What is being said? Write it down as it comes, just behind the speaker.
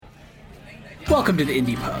Welcome to the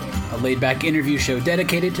Indie Pub, a laid-back interview show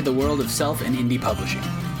dedicated to the world of self and indie publishing.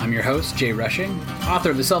 I'm your host, Jay Rushing, author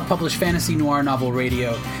of the self-published fantasy noir novel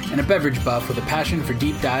Radio, and a beverage buff with a passion for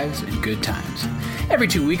deep dives and good times. Every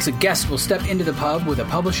 2 weeks, a guest will step into the pub with a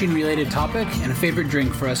publishing-related topic and a favorite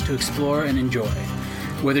drink for us to explore and enjoy.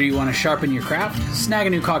 Whether you want to sharpen your craft, snag a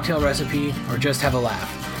new cocktail recipe, or just have a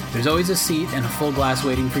laugh, there's always a seat and a full glass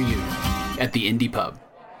waiting for you at the Indie Pub.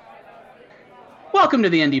 Welcome to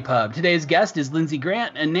the Indie Pub. Today's guest is Lindsey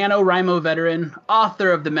Grant, a NaNoWriMo veteran,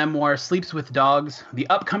 author of the memoir Sleeps with Dogs, the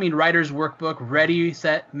upcoming writer's workbook Ready,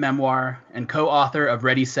 Set, Memoir, and co-author of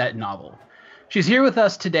Ready, Set, Novel. She's here with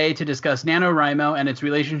us today to discuss NaNoWriMo and its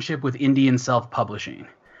relationship with indie and self-publishing.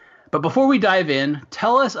 But before we dive in,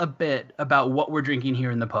 tell us a bit about what we're drinking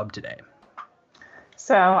here in the pub today.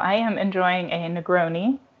 So I am enjoying a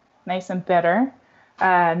Negroni, nice and bitter,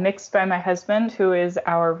 mixed by my husband, who is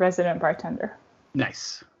our resident bartender.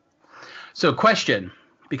 Nice. So question,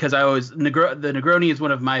 because the Negroni is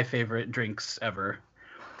one of my favorite drinks ever.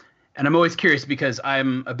 And I'm always curious because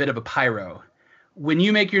I'm a bit of a pyro. When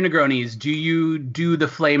you make your Negronis, do you do the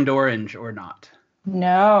flamed orange or not?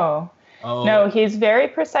 No. Oh. No, he's very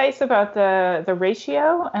precise about the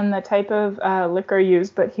ratio and the type of liquor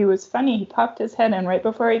used, but he was funny. He popped his head in right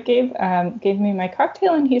before he gave me my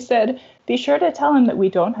cocktail, and he said, be sure to tell him that we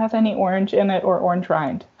don't have any orange in it or orange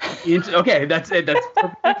rind. Okay, that's it. That's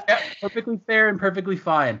perfectly fair and perfectly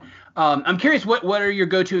fine. I'm curious, what are your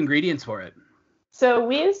go-to ingredients for it? So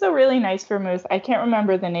we use a really nice vermouth. I can't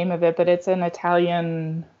remember the name of it, but it's an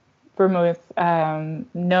Italian vermouth.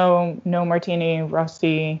 No martini,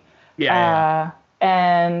 rusty. Yeah.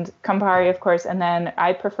 And Campari, of course. And then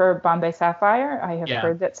I prefer Bombay Sapphire. I have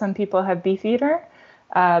heard that some people have Beefeater,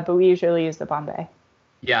 but we usually use the Bombay.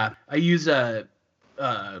 Yeah, I use why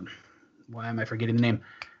am I forgetting the name?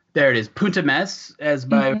 There it is, Punta Mes as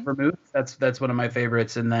my vermouth. That's one of my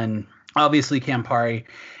favorites. And then obviously Campari.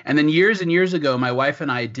 And then years and years ago, my wife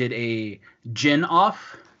and I did a gin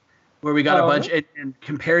off where we got a bunch and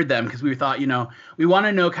compared them because we thought, we want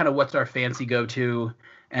to know kind of what's our fancy go-to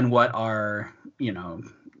and what our, kind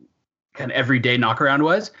of everyday knockaround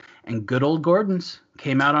was. And good old Gordon's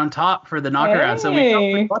came out on top for the knockaround. Hey. So we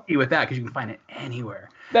felt pretty lucky with that because you can find it anywhere.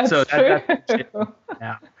 That's true.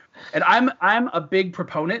 Yeah. And I'm a big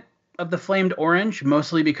proponent of the flamed orange,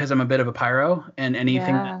 mostly because I'm a bit of a pyro, and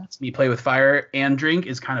anything that lets me play with fire and drink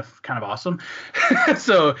is kind of awesome.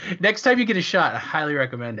 So next time you get a shot, I highly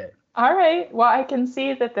recommend it. All right. Well, I can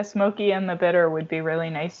see that the smoky and the bitter would be really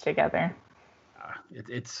nice together.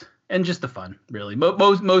 It's and just the fun, really.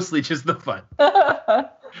 Mostly just the fun.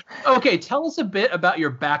 Okay, tell us a bit about your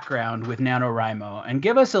background with NaNoWriMo and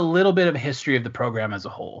give us a little bit of a history of the program as a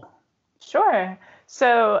whole. Sure.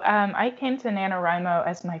 So I came to NaNoWriMo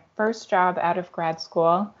as my first job out of grad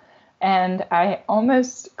school, and I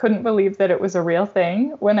almost couldn't believe that it was a real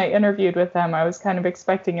thing. When I interviewed with them, I was kind of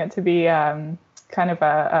expecting it to be kind of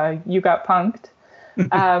a you got punked.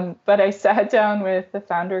 But I sat down with the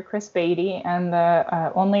founder, Chris Beatty, and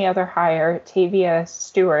the only other hire, Tavia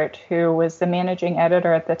Stewart, who was the managing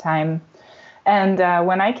editor at the time. And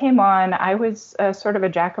when I came on, I was sort of a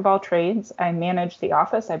jack of all trades. I managed the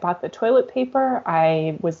office. I bought the toilet paper.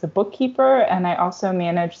 I was the bookkeeper. And I also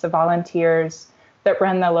managed the volunteers that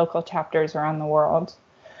run the local chapters around the world.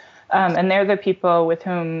 And they're the people with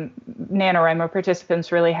whom NaNoWriMo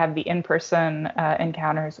participants really have the in-person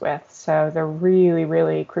encounters with. So they're really,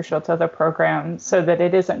 really crucial to the program so that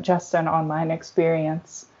it isn't just an online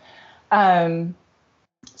experience.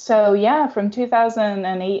 So yeah, from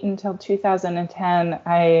 2008 until 2010,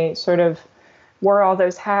 I sort of wore all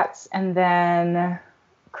those hats. And then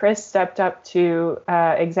Chris stepped up to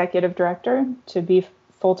executive director to be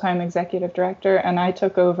full-time executive director, and I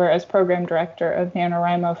took over as program director of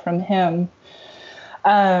NaNoWriMo from him.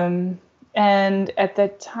 And at the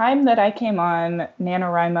time that I came on,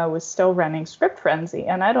 NaNoWriMo was still running Script Frenzy,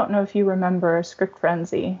 and I don't know if you remember Script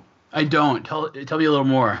Frenzy. I don't. Tell me a little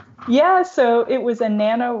more. Yeah, so it was a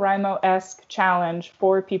NaNoWriMo-esque challenge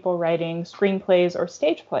for people writing screenplays or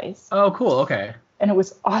stage plays. Oh, cool. Okay. And it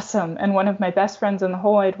was awesome. And one of my best friends in the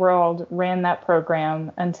whole wide world ran that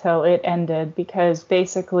program until it ended because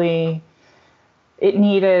basically it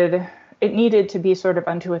needed to be sort of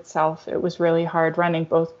unto itself. It was really hard running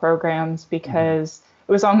both programs because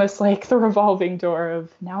it was almost like the revolving door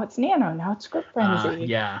of now it's Nano, now it's Script Frenzy.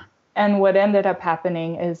 Yeah. And what ended up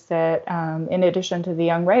happening is that in addition to the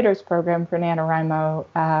Young Writers program for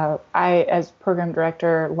NaNoWriMo, I, as program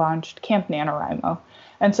director, launched Camp NaNoWriMo.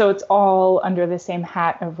 And so it's all under the same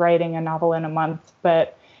hat of writing a novel in a month,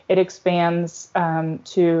 but it expands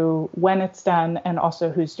to when it's done and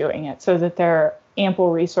also who's doing it, so that there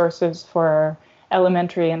ample resources for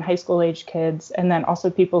elementary and high school age kids, and then also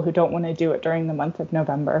people who don't want to do it during the month of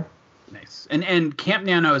November. Nice. And Camp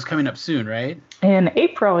Nano is coming up soon, right? In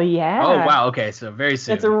April, yeah. Oh, wow. Okay, so very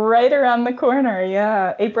soon. It's right around the corner,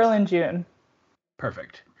 yeah. April and June.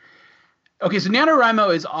 Perfect. Okay, so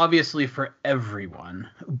NaNoWriMo is obviously for everyone,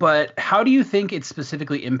 but how do you think it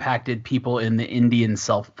specifically impacted people in the indie and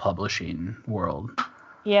self-publishing world?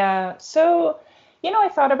 Yeah, so, I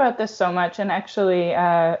thought about this so much, and actually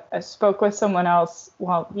I spoke with someone else,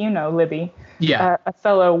 well, Libby, Yeah. A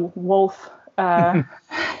fellow wolf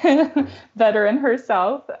veteran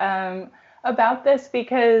herself, about this,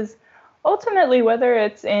 because ultimately, whether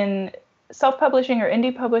it's in self-publishing or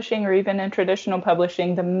indie publishing or even in traditional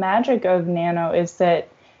publishing, the magic of Nano is that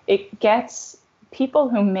it gets people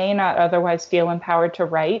who may not otherwise feel empowered to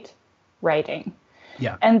writing.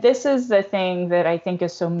 Yeah. And this is the thing that I think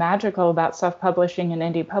is so magical about self-publishing and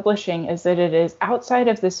indie publishing, is that it is outside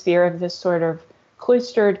of the sphere of this sort of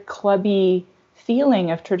cloistered, clubby feeling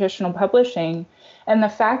of traditional publishing. And the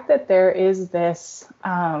fact that there is this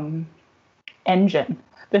engine,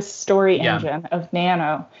 this story engine of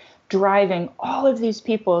Nano, driving all of these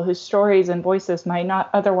people whose stories and voices might not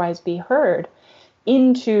otherwise be heard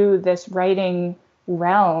into this writing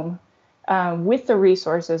realm, with the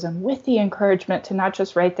resources and with the encouragement to not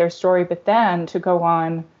just write their story, but then to go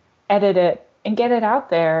on, edit it, and get it out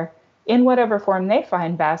there in whatever form they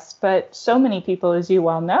find best. But so many people, as you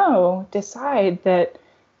well know, decide that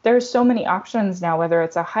there's so many options now, whether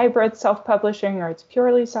it's a hybrid self-publishing or it's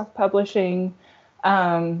purely self-publishing,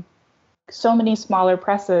 so many smaller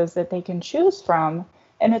presses that they can choose from.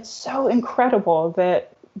 And it's so incredible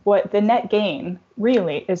that what the net gain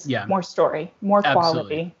really is more story, more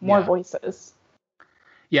quality, more voices.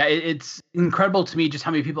 Yeah, it's incredible to me just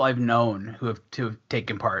how many people I've known who have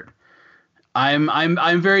taken part.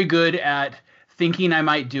 I'm very good at thinking I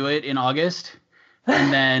might do it in August,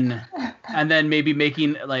 and then maybe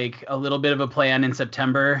making like a little bit of a plan in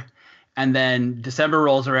September, and then December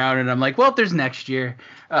rolls around and I'm like, well, there's next year.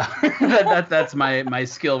 That's my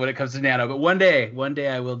skill when it comes to Nano. But one day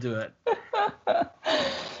I will do it.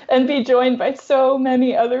 And be joined by so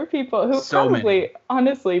many other people who've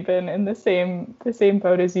honestly been in the same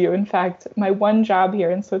boat as you. In fact, my one job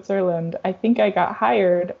here in Switzerland, I think I got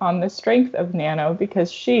hired on the strength of Nano,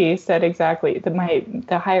 because she said exactly,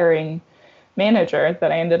 the hiring manager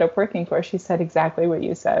that I ended up working for, she said exactly what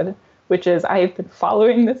you said, which is, I have been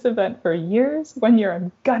following this event for years. One year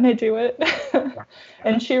I'm gonna do it.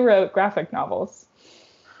 And she wrote graphic novels.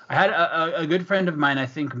 I had a good friend of mine, I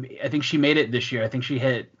think she made it this year. I think she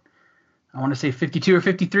hit, I want to say 52 or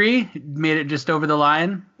 53, made it just over the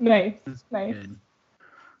line. Nice. Good.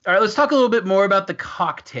 All right, let's talk a little bit more about the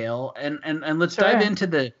cocktail, and let's dive into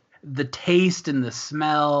the taste and the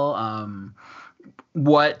smell,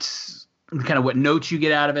 what notes you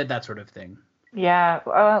get out of it, that sort of thing. Yeah,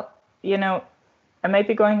 well, I might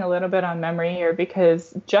be going a little bit on memory here,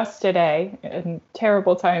 because just today, in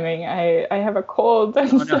terrible timing, I have a cold,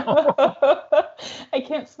 and so I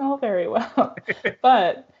can't smell very well.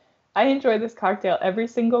 But I enjoy this cocktail every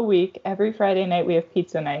single week. Every Friday night we have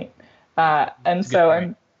pizza night, and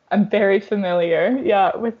so I'm very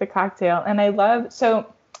familiar, with the cocktail. And I love. So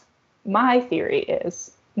my theory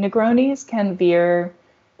is Negronis can veer.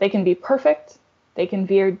 They can be perfect. They can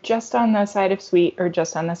veer just on the side of sweet or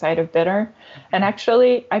just on the side of bitter. And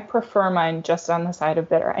actually, I prefer mine just on the side of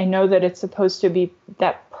bitter. I know that it's supposed to be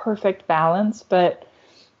that perfect balance, but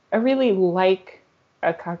I really like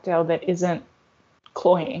a cocktail that isn't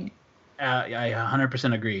cloying. I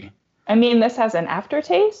 100% agree. I mean, this has an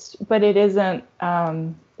aftertaste, but it isn't,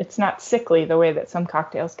 it's not sickly the way that some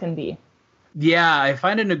cocktails can be. Yeah, I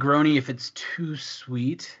find a Negroni, if it's too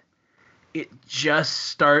sweet, it just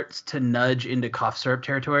starts to nudge into cough syrup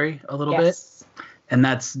territory a little bit, and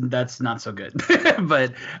that's not so good.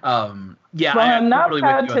 But yeah. Well, I'm not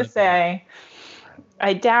proud to say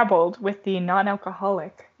I dabbled with the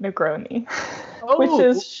non-alcoholic Negroni, which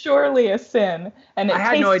is surely a sin, and it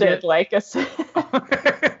tasted like a sin.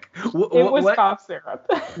 It was cough syrup.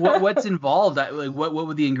 What's involved? What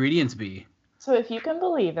would the ingredients be? So, if you can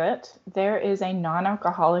believe it, there is a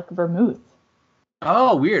non-alcoholic vermouth.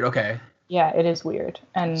 Oh, weird. Okay. Yeah, it is weird,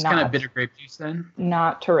 and it's kind of bitter grape juice then.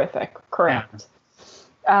 Not terrific. Correct.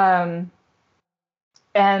 Yeah.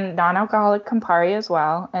 And non-alcoholic Campari as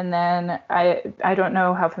well. And then I don't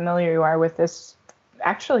know how familiar you are with this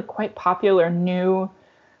actually quite popular new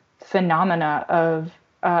phenomena of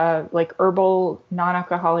like herbal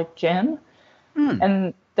non-alcoholic gin.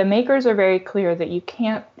 And the makers are very clear that you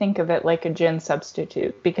can't think of it like a gin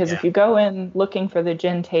substitute, because if you go in looking for the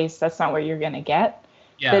gin taste, that's not what you're going to get.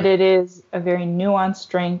 that it is a very nuanced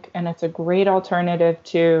drink and it's a great alternative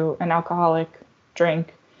to an alcoholic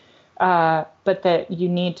drink, but that you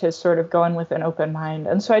need to sort of go in with an open mind.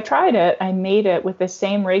 And so I tried it. I made it with the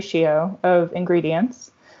same ratio of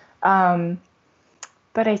ingredients. But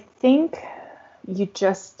I think you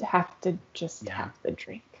just have to have the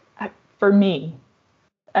drink. For me.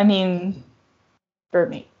 I mean, for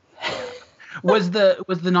me. Was the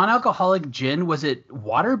non-alcoholic gin, was it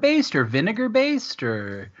water-based or vinegar-based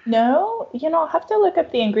or? No, I'll have to look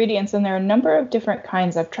up the ingredients, and there are a number of different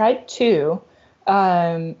kinds. I've tried two,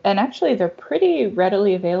 and actually they're pretty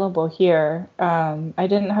readily available here. I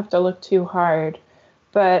didn't have to look too hard,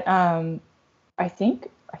 but I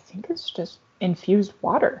think it's just infused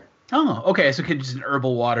water. Oh, okay. So just an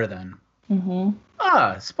herbal water then. Mm-hmm.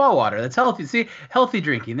 Spa water. That's healthy. See, healthy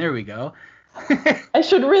drinking. There we go. I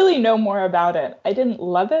should really know more about it. I didn't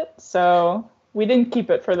love it, so we didn't keep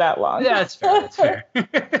it for that long. Yeah, that's fair. That's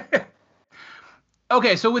fair.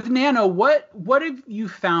 Okay, so with Nano, what have you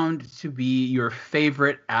found to be your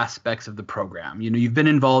favorite aspects of the program? You've been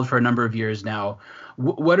involved for a number of years now.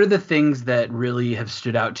 What are the things that really have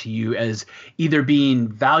stood out to you as either being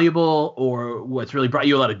valuable or what's really brought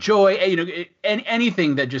you a lot of joy?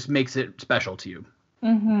 Anything that just makes it special to you.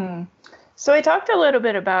 Mm-hmm. So I talked a little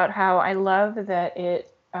bit about how I love that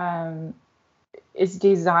it is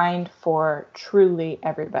designed for truly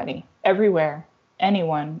everybody, everywhere,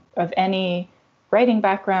 anyone of any writing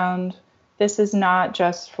background. This is not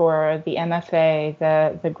just for the MFA,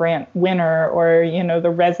 the grant winner, or, the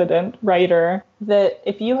resident writer. That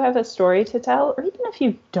if you have a story to tell, or even if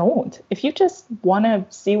you don't, if you just want to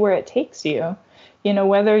see where it takes you,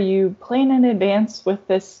 whether you plan in advance with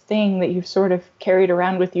this thing that you've sort of carried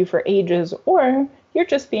around with you for ages, or you're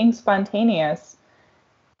just being spontaneous,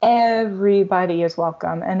 everybody is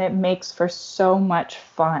welcome, and it makes for so much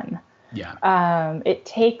fun. Yeah. It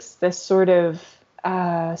takes this sort of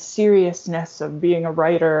seriousness of being a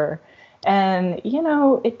writer, and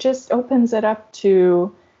it just opens it up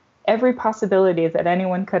to every possibility that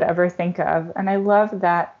anyone could ever think of. And I love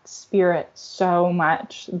that spirit so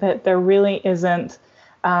much, that there really isn't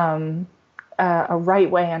a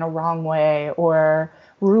right way and a wrong way or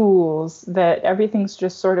rules, that everything's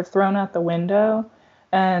just sort of thrown out the window.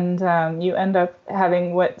 And you end up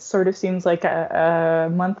having what sort of seems like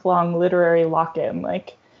a month-long literary lock-in.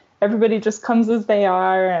 Like, everybody just comes as they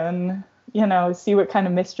are and, see what kind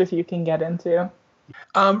of mischief you can get into.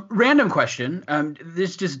 Random question.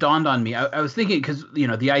 This just dawned on me. I was thinking, because,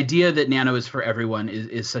 the idea that Nano is for everyone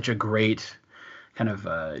is such a great kind of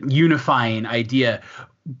unifying idea.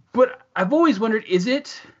 But I've always wondered, is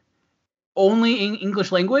it only in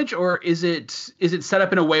English language, or is it set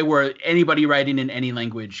up in a way where anybody writing in any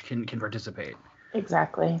language can participate?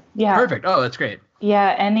 Exactly. Yeah. Perfect. Oh, that's great.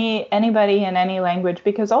 Yeah, anybody in any language,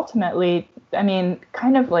 because ultimately, I mean,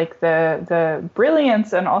 kind of like the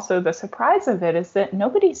brilliance and also the surprise of it is that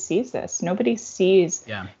nobody sees this. Nobody sees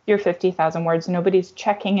your 50,000 words. Nobody's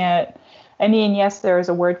checking it. I mean, yes, there is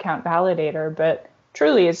a word count validator, but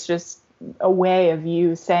truly it's just a way of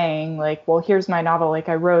you saying, like, well, here's my novel, like,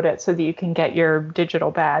 I wrote it so that you can get your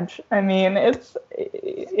digital badge. I mean,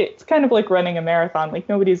 it's kind of like running a marathon. Like,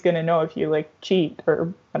 nobody's going to know if you, like, cheat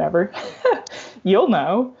or whatever. You'll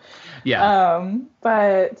know. Yeah.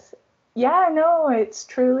 But yeah, no, it's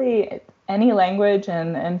truly any language.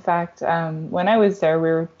 And in fact, when I was there, we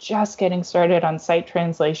were just getting started on site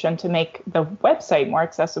translation to make the website more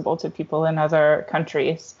accessible to people in other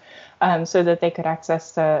countries, so that they could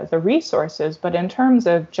access the resources. But in terms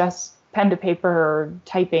of just pen to paper or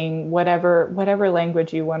typing, whatever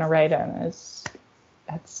language you want to write in,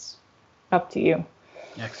 that's up to you.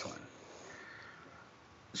 Excellent.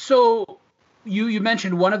 So you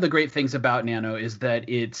mentioned one of the great things about Nano is that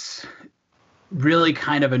it's really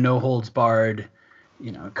kind of a no holds barred,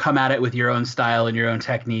 come at it with your own style and your own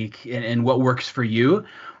technique and what works for you.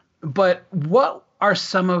 But what are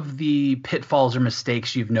some of the pitfalls or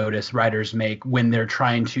mistakes you've noticed writers make when they're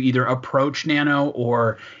trying to either approach Nano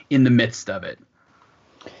or in the midst of it?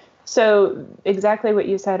 So exactly what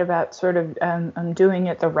you said about sort of doing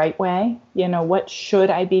it the right way. What should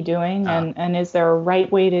I be doing, and is there a right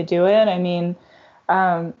way to do it? I mean,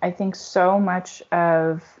 I think so much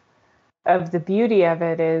of the beauty of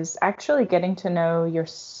it is actually getting to know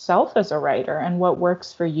yourself as a writer and what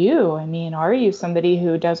works for you. I mean, are you somebody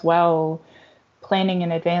who does well planning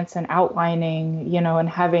in advance and outlining, and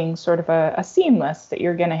having sort of a seamless that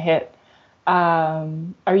you're going to hit?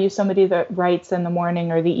 Are you somebody that writes in the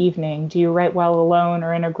morning or the evening? Do you write well alone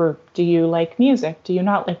or in a group? Do you like music? Do you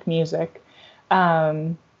not like music? Are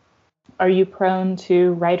you prone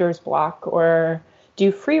to writer's block, or do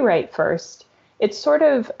you free write first? it's sort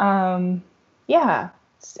of,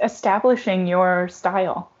 establishing your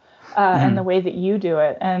style and the way that you do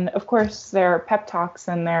it. And of course, there are pep talks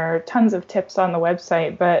and there are tons of tips on the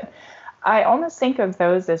website, but I almost think of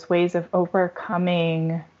those as ways of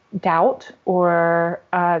overcoming doubt or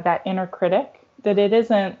that inner critic, that it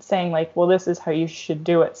isn't saying like, well, this is how you should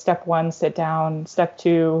do it. Step 1, sit down. Step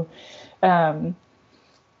 2,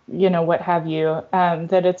 what have you.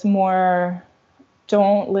 That it's more,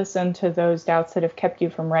 don't listen to those doubts that have kept you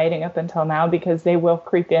from writing up until now, because they will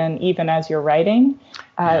creep in even as you're writing.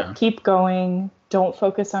 Keep going. Don't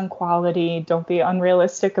focus on quality. Don't be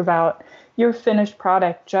unrealistic about your finished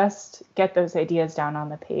product. Just get those ideas down on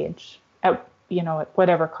the page at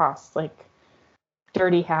whatever cost, like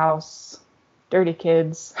dirty house, dirty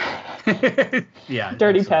kids,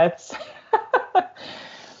 dirty pets.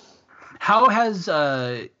 How has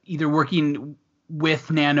either working with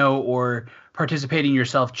Nano or participating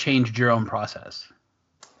yourself changed your own process?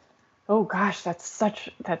 Oh gosh, that's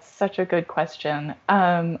such a good question.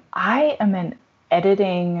 I am an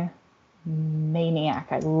editing maniac.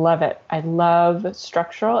 I love it. I love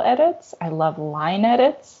structural edits. I love line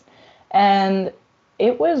edits. And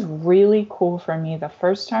it was really cool for me the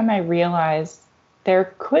first time I realized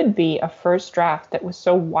there could be a first draft that was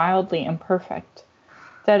so wildly imperfect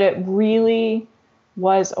that it really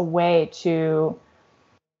was a way to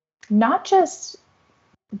not just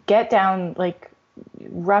get down like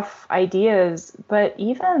rough ideas, but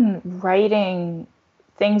even writing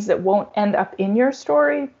things that won't end up in your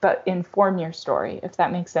story, but inform your story, if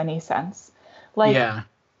that makes any sense. Like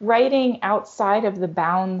writing outside of the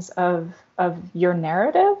bounds of your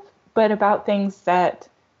narrative, but about things that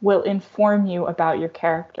will inform you about your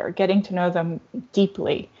character, getting to know them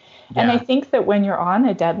deeply. Yeah. And I think that when you're on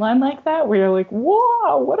a deadline like that, where you're like,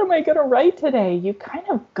 whoa, what am I going to write today? You kind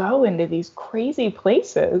of go into these crazy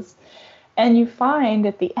places and you find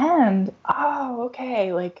at the end, oh,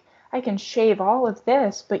 okay, like I can shave all of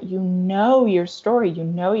this, but you know your story, you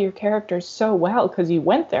know your characters so well because you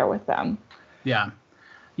went there with them. Yeah.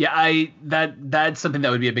 Yeah, that's something that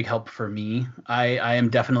would be a big help for me. I am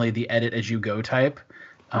definitely the edit as you go type.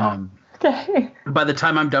 Okay. By the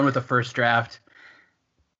time I'm done with the first draft,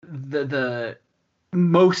 the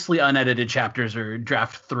mostly unedited chapters are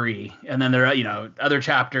draft 3, and then there are other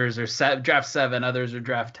chapters are draft 7, others are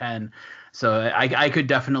draft 10. So I could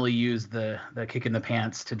definitely use the kick in the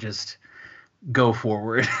pants to just go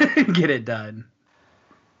forward and get it done.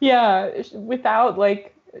 Yeah, without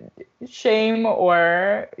like shame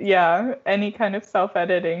or any kind of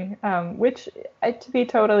self-editing, which to be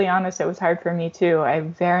totally honest, it was hard for me too. I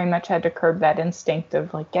very much had to curb that instinct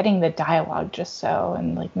of like getting the dialogue just so,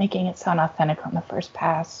 and like making it sound authentic on the first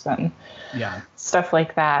pass and stuff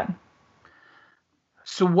like that.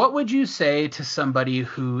 So what would you say to somebody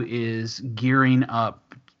who is gearing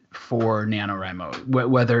up for NaNoWriMo,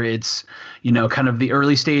 whether it's, kind of the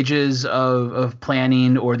early stages of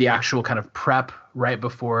planning or the actual kind of prep right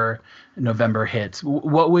before November hits?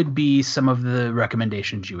 What would be some of the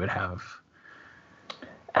recommendations you would have?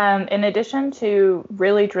 In addition to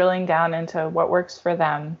really drilling down into what works for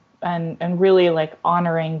them and really like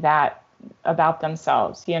honoring that about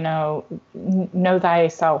themselves, know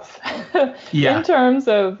thyself in terms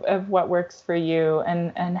of what works for you,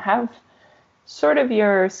 and have sort of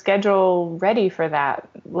your schedule ready for that.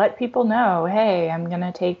 Let people know, hey, I'm going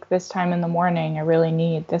to take this time in the morning. I really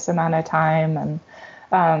need this amount of time. And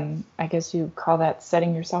I guess you call that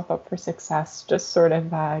setting yourself up for success, just sort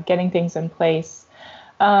of getting things in place.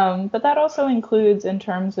 But that also includes in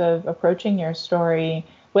terms of approaching your story,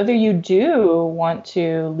 whether you do want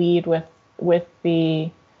to lead with the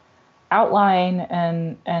outline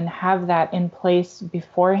and have that in place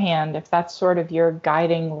beforehand, if that's sort of your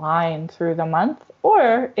guiding line through the month,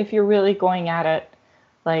 or if you're really going at it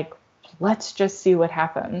like, let's just see what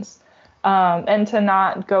happens, and to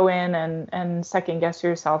not go in and second guess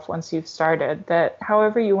yourself once you've started. That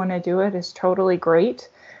however you want to do it is totally great.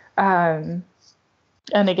 And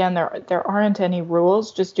again, there aren't any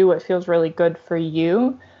rules. Just do what feels really good for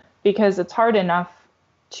you, because it's hard enough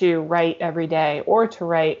to write every day, or to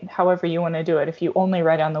write however you want to do it. If you only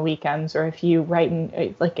write on the weekends, or if you write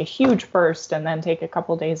in like a huge burst and then take a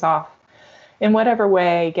couple days off, in whatever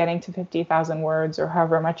way getting to 50,000 words or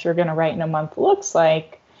however much you're going to write in a month looks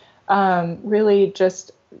like, really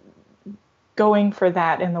just going for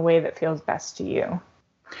that in the way that feels best to you.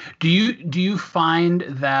 Do you find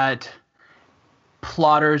that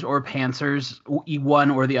plotters or pantsers,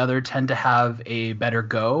 one or the other, tend to have a better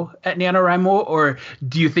go at NaNoWriMo, or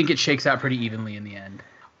do you think it shakes out pretty evenly in the end?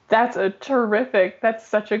 That's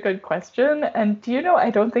such a good question. And do you know,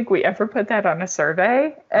 I don't think we ever put that on a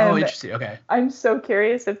survey. Oh, And interesting. Okay. I'm so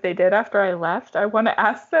curious if they did after I left. I want to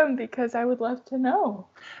ask them because I would love to know.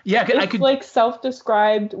 Yeah, I If could. like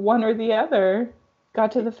self-described one or the other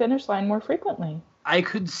got to the finish line more frequently. I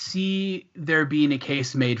could see there being a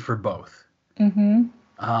case made for both. Mm-hmm.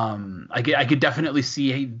 I could definitely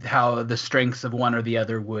see how the strengths of one or the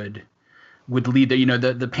other would lead there.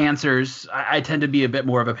 The pantsers. I tend to be a bit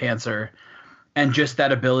more of a pantser, and just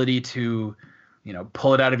that ability to,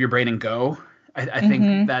 pull it out of your brain and go. I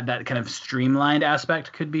think that kind of streamlined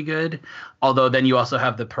aspect could be good. Although then you also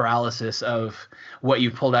have the paralysis of what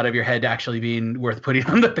you've pulled out of your head actually being worth putting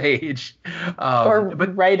on the page.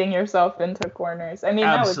 But writing yourself into corners. I mean,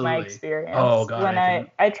 absolutely. That was my experience. Oh, God, when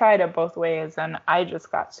I tried it both ways, and I just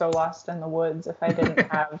got so lost in the woods if I didn't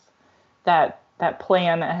have that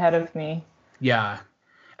plan ahead of me. Yeah.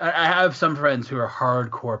 I have some friends who are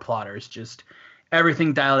hardcore plotters, just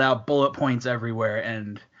everything dialed out, bullet points everywhere,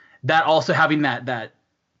 and that also having that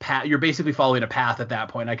path, you're basically following a path at that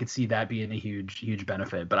point. I could see that being a huge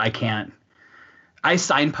benefit, but I can't. I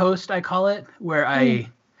signpost, I call it, where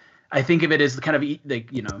I think of it as kind of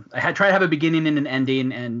like, I try to have a beginning and an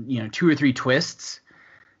ending and, 2 or 3 twists,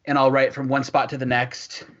 and I'll write from one spot to the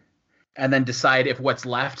next and then decide if what's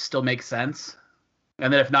left still makes sense.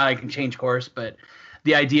 And then if not, I can change course. But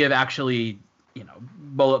the idea of actually,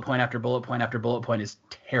 bullet point after bullet point after bullet point is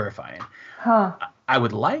terrifying. Huh. I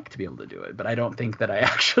would like to be able to do it, but I don't think that I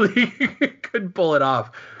actually could pull it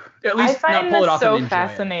off. At least not pull it off. I find this so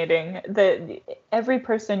fascinating that every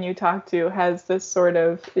person you talk to has this sort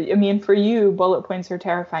of, I mean, for you, bullet points are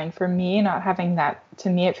terrifying. For me, not having that, to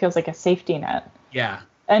me, it feels like a safety net. Yeah.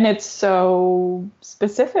 And it's so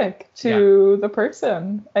specific to the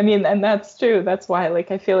person. I mean, and that's true. That's why,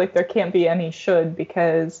 I feel like there can't be any should,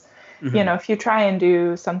 because, if you try and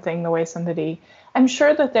do something the way somebody, I'm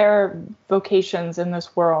sure that there are vocations in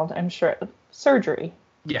this world. I'm sure surgery,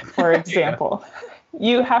 for example,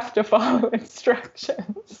 you have to follow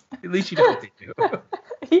instructions. At least you know what they do.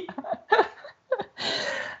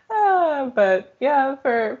 But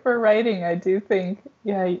for writing, I do think,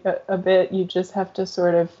 a bit, you just have to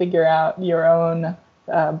sort of figure out your own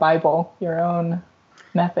Bible, your own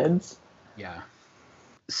methods. Yeah.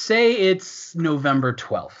 Say it's November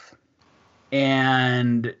 12th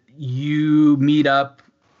and you meet up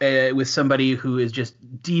with somebody who is just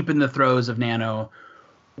deep in the throes of Nano.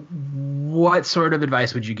 What sort of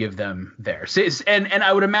advice would you give them there? And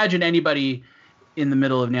I would imagine anybody in the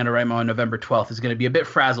middle of NaNoWriMo on November 12th is going to be a bit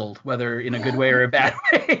frazzled, whether in a good way or a bad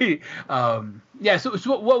way. So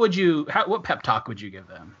what pep talk would you give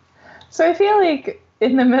them? So I feel like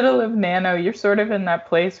in the middle of Nano, you're sort of in that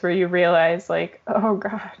place where you realize, oh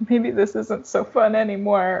God, maybe this isn't so fun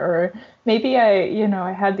anymore. Or maybe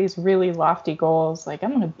I had these really lofty goals, like I'm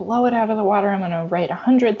going to blow it out of the water. I'm going to write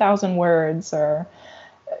 100,000 words. Or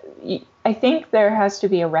I think there has to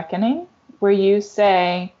be a reckoning where you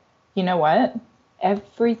say, you know what?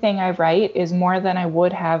 Everything I write is more than I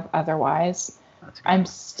would have otherwise. I'm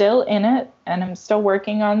still in it and I'm still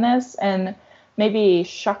working on this, and maybe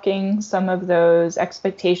shucking some of those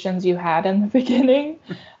expectations you had in the beginning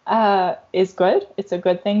is good. It's a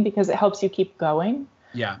good thing because it helps you keep going.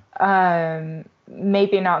 Yeah.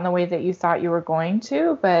 Maybe not in the way that you thought you were going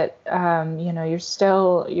to, but you're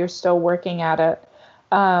still working at it.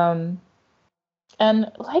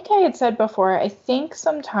 And like I had said before, I think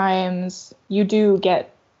sometimes you do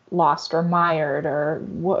get lost or mired, or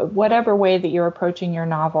whatever way that you're approaching your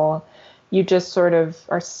novel, you just sort of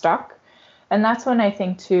are stuck. And that's when I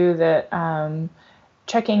think, too, that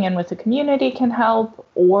checking in with the community can help,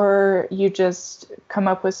 or you just come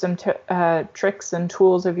up with some tricks and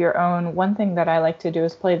tools of your own. One thing that I like to do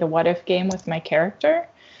is play the what if game with my character.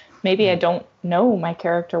 Maybe I don't know my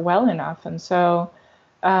character well enough, and so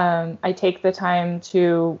I take the time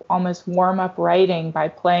to almost warm up writing by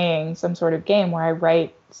playing some sort of game where I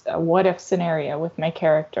write a what if scenario with my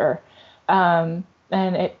character. And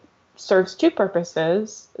it serves 2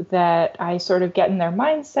 purposes: that I sort of get in their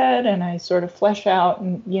mindset and I sort of flesh out,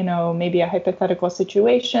 maybe a hypothetical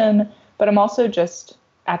situation, but I'm also just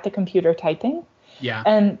at the computer typing. Yeah.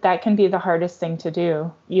 And that can be the hardest thing to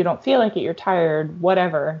do. You don't feel like it, you're tired,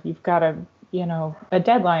 whatever. You've got a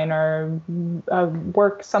deadline or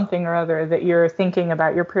work something or other that you're thinking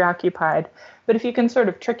about, you're preoccupied. But if you can sort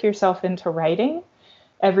of trick yourself into writing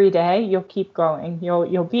every day, you'll keep going.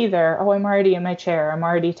 You'll be there. Oh, I'm already in my chair. I'm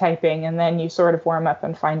already typing. And then you sort of warm up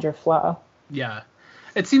and find your flow. Yeah.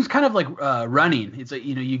 It seems kind of like running. It's like,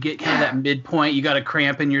 you get kind of that midpoint. You got a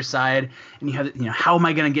cramp in your side, and you have, how am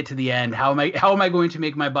I going to get to the end? How am I going to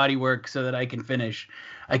make my body work so that I can finish?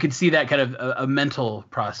 I could see that kind of a mental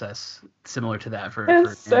process similar to that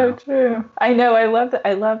It's so true. I know. I love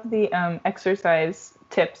the exercise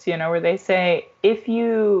tips, where they say if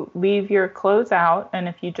you leave your clothes out and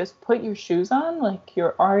if you just put your shoes on, like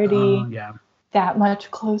you're already that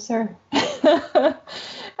much closer.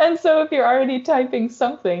 And so if you're already typing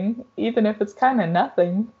something, even if it's kind of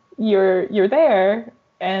nothing, you're there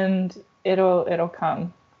and it'll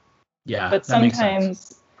come. Yeah. But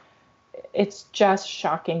sometimes it's just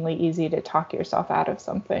shockingly easy to talk yourself out of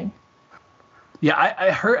something. Yeah,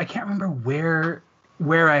 I can't remember where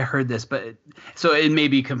I heard this, but so it may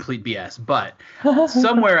be complete BS, but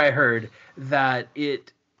somewhere I heard that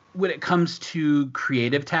when it comes to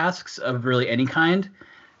creative tasks of really any kind,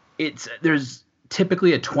 there's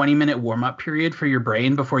typically a 20-minute warm-up period for your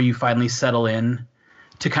brain before you finally settle in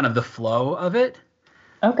to kind of the flow of it.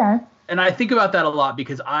 Okay. And I think about that a lot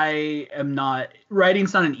because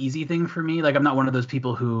writing's not an easy thing for me. Like, I'm not one of those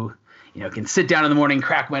people who, can sit down in the morning,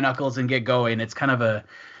 crack my knuckles and get going. It's kind of a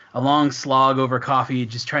long slog over coffee,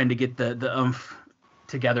 just trying to get the oomph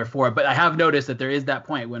together for it. But I have noticed that there is that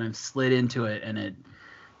point when I've slid into it and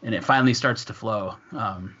it finally starts to flow.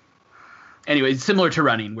 Anyway, it's similar to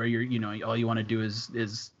running, where all you want to do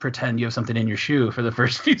is pretend you have something in your shoe for the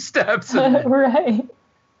first few steps. Right.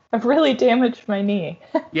 I've really damaged my knee.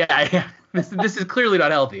 Yeah. This is clearly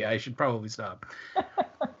not healthy. I should probably stop.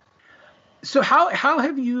 So how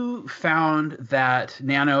have you found that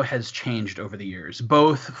Nano has changed over the years,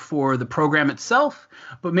 both for the program itself,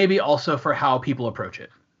 but maybe also for how people approach it?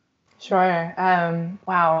 Sure.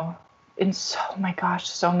 Wow. In so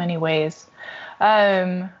many ways.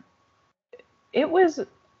 It was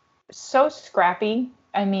so scrappy.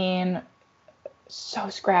 I mean, so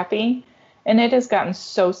scrappy. And it has gotten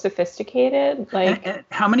so sophisticated. And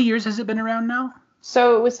how many years has it been around now?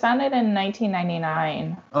 So it was founded in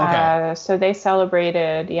 1999. Okay. So they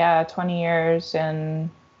celebrated, 20 years in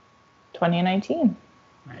 2019.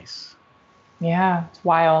 Nice. Yeah, it's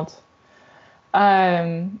wild.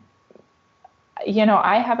 I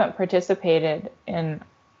haven't participated in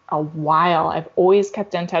a while. I've always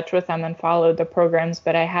kept in touch with them and followed the programs,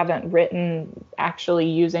 but I haven't written actually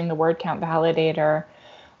using the word count validator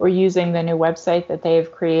or using the new website that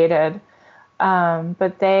they've created.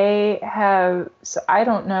 But they have, so I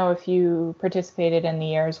don't know if you participated in the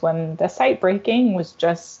years when the site breaking was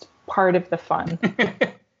just part of the fun.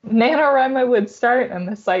 NaNoWriMo would start and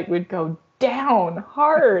the site would go down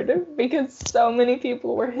hard because so many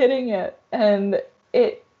people were hitting it. And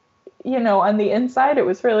it, on the inside, it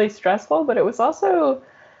was really stressful, but it was also,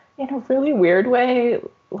 in a really weird way,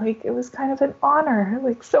 like it was kind of an honor.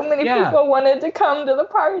 Like so many people wanted to come to the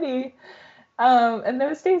party. And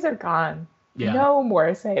those days are gone. Yeah. No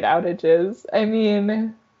more site outages. I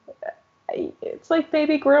mean, it's like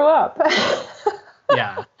baby grew up.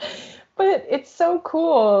 Yeah. But it's so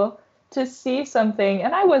cool to see something.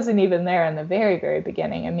 And I wasn't even there in the very, very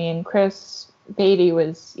beginning. I mean, Chris Beatty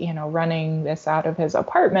was, running this out of his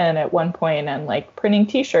apartment at one point and like printing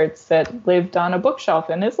T-shirts that lived on a bookshelf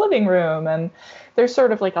in his living room. And there's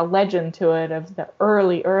sort of like a legend to it of the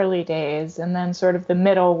early days, and then sort of the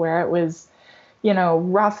middle where it was,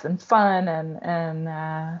 rough and fun.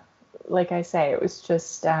 And like I say, it was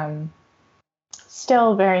just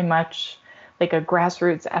still very much like a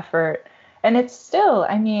grassroots effort. And it's still,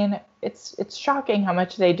 I mean, it's shocking how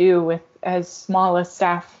much they do with as small a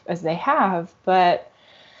staff as they have, but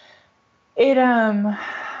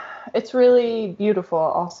it's really beautiful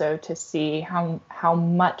also to see how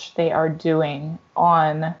much they are doing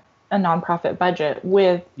on a nonprofit budget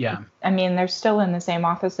with, I mean, they're still in the same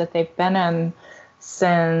office that they've been in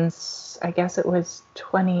since, I guess it was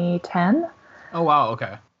 2010. Oh, wow.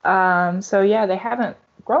 Okay. So yeah, they haven't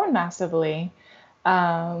grown massively.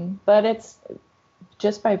 But it's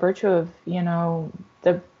just by virtue of,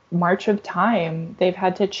 the march of time, they've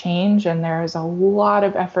had to change, and there's a lot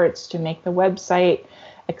of efforts to make the website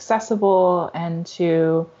accessible and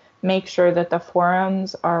to make sure that the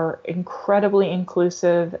forums are incredibly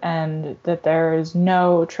inclusive and that there is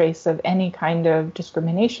no trace of any kind of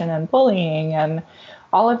discrimination and bullying. And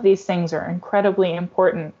all of these things are incredibly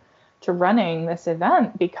important to running this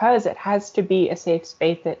event because it has to be a safe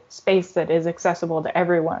space that is accessible to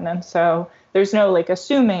everyone. And so there's no like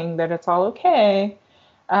assuming that it's all okay.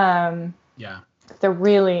 They're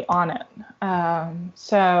really on it.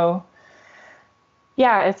 So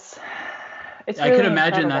yeah, it's I really could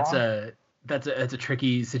imagine incredible. that's a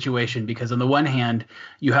tricky situation, because on the one hand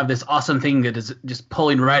you have this awesome thing that is just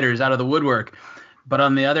pulling writers out of the woodwork, But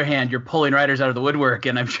on the other hand, you're pulling writers out of the woodwork,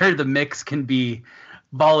 and I'm sure the mix can be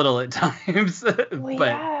volatile at times. Well,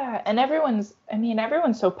 yeah, and everyone's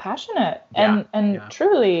so passionate, Yeah, and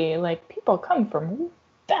truly, like, people come from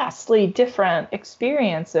vastly different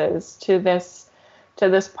experiences to this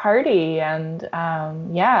party, and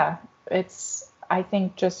it's, I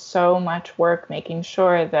think, just so much work making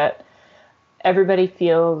sure that everybody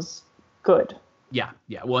feels good. Yeah.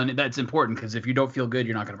 Well, and that's important, because if you don't feel good,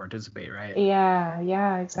 you're not going to participate, right?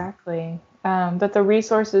 Yeah, exactly. But the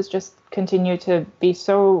resources just continue to be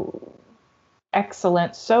so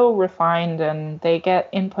excellent, so refined, and they get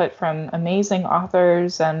input from amazing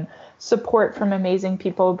authors and support from amazing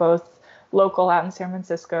people, both local out in San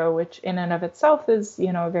Francisco, which in and of itself is,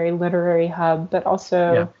 a very literary hub, but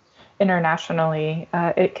also internationally.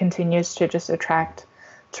 It continues to just attract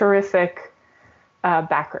terrific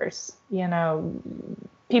backers,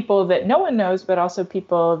 people that no one knows, but also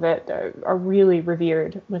people that are really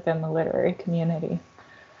revered within the literary community.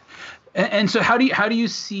 And so how do you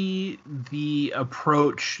see the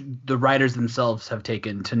approach the writers themselves have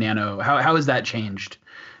taken to Nano? How has that changed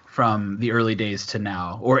from the early days to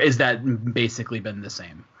now? Or is that basically been the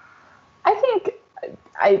same? I think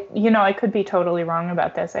I could be totally wrong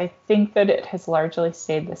about this. I think that it has largely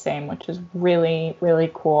stayed the same, which is really,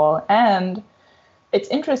 really cool. And it's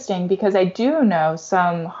interesting because I do know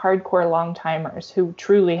some hardcore long-timers who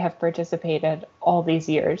truly have participated all these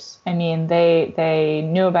years. I mean, they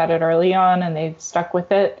knew about it early on and they've stuck with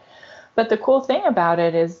it. But the cool thing about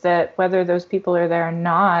it is that whether those people are there or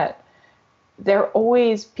not, there are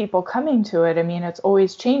always people coming to it. I mean, it's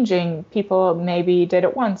always changing. People maybe did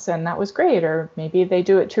it once and that was great, or maybe they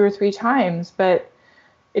do it 2 or 3 times, but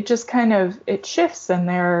it just kind of, it shifts, and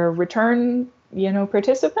there are return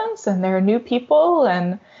participants, and there are new people.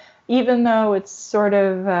 And even though it's sort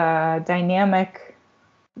of a dynamic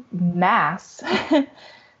mass,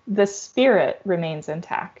 the spirit remains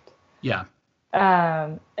intact. Yeah.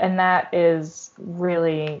 And that is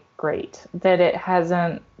really great, that it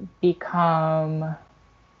hasn't become,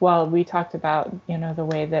 well, we talked about, the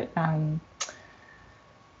way that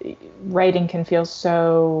writing can feel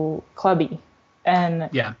so clubby. And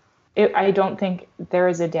yeah. I don't think there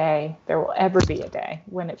will ever be a day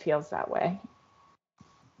when it feels that way.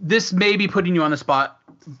 This may be putting you on the spot,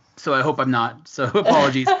 so I hope I'm not. So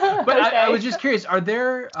apologies. But okay. I was just curious, are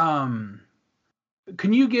there,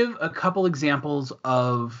 can you give a couple examples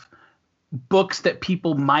of books that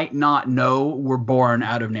people might not know were born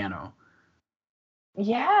out of Nano?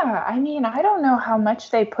 Yeah, I mean, I don't know how much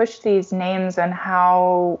they push these names and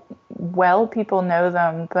how well people know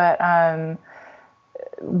them, but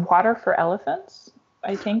Water for Elephants,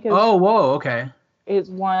 I think is... Oh, whoa, okay. Is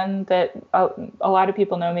one that a lot of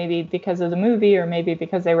people know, maybe because of the movie or maybe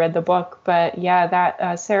because they read the book. But yeah,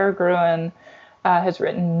 that Sarah Gruen has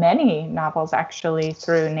written many novels actually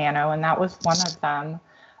through Nano, and that was one of them.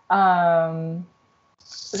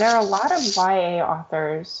 There are a lot of YA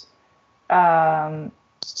authors. I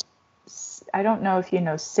don't know if you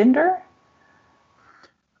know Cinder.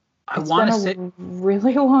 It's been a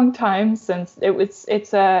really long time since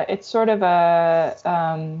it's sort of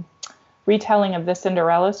a retelling of the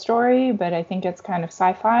Cinderella story, but I think it's kind of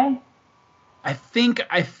sci-fi. I think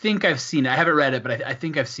I've seen it. I haven't read it, but I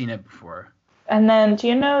think I've seen it before. And then, do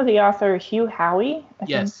you know the author Hugh Howey?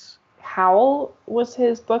 Yes. Howl was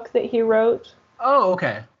his book that he wrote. Oh,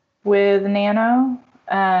 okay. With Nano.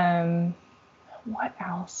 What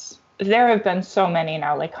else? There have been so many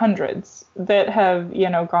now, like hundreds, that have,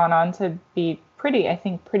 gone on to be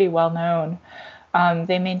pretty well known.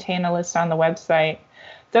 They maintain a list on the website.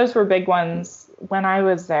 Those were big ones when I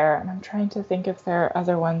was there, and I'm trying to think if there are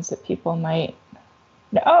other ones that people might.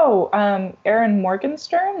 Oh, Erin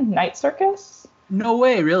Morgenstern, Night Circus. No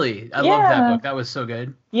way, really? I love that book. That was so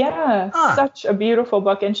good. Yeah, Such a beautiful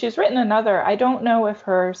book. And she's written another. I don't know if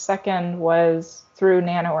her second was through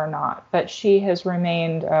Nano or not, but she has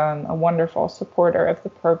remained a wonderful supporter of the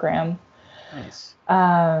program. Nice.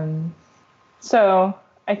 So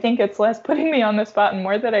I think it's less putting me on the spot and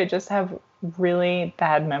more that I just have really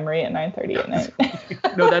bad memory at 9:30 at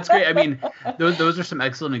night. No, that's great. I mean, those are some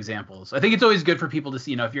excellent examples. I think it's always good for people to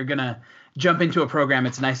see, if you're going to jump into a program,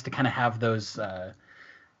 it's nice to kind of have those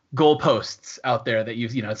goalposts out there that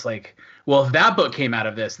it's like, well, if that book came out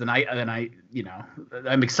of this, then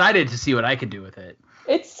I'm excited to see what I can do with it.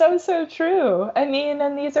 It's so true. I mean,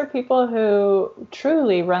 and these are people who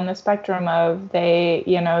truly run the spectrum of they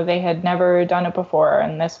had never done it before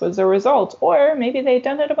and this was a result, or maybe they'd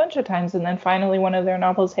done it a bunch of times and then finally one of their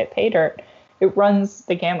novels hit pay dirt. It runs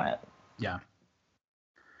the gamut. Yeah.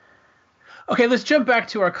 Okay, let's jump back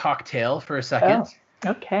to our cocktail for a second.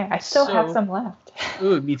 Okay, I still have some left.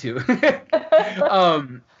 Ooh, me too.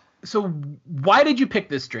 So why did you pick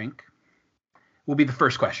this drink? Will be the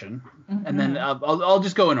first question, and then I'll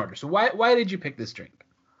just go in order. So why did you pick this drink?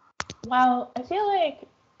 Well, I feel like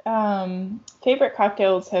favorite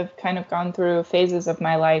cocktails have kind of gone through phases of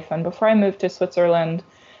my life, and before I moved to Switzerland,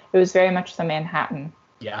 it was very much the Manhattan.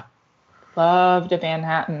 Yeah. Loved a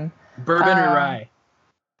Manhattan. Bourbon or rye?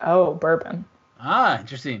 Oh, bourbon. Ah,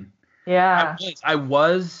 interesting. Yeah. I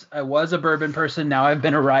was a bourbon person. Now I've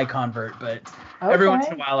been a rye convert, but every once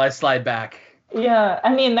in a while I slide back. Yeah,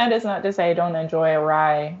 I mean, that is not to say I don't enjoy a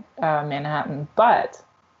rye Manhattan, but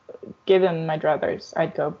given my druthers,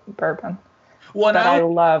 I'd go bourbon. Well, but I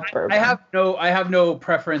love bourbon. I have no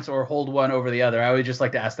preference or hold one over the other. I would just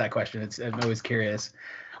like to ask that question. I'm always curious.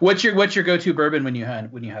 What's your go-to bourbon when you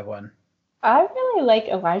have one? I really like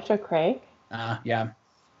Elijah Craig. Yeah.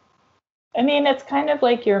 I mean, it's kind of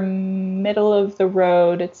like your middle of the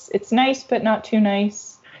road. It's nice, but not too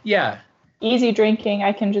nice. Yeah. Easy drinking.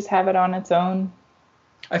 I can just have it on its own.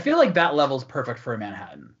 I feel like that level's perfect for a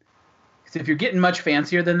Manhattan. Because if you're getting much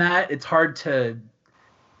fancier than that, it's hard to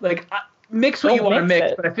mix what you want to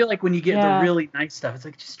mix. But I feel like when you get the really nice stuff, it's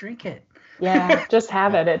like just drink it. Yeah, just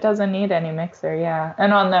have it. It doesn't need any mixer. Yeah.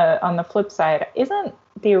 And on the flip side, isn't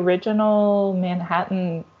the original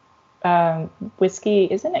Manhattan whiskey?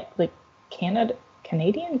 Isn't it like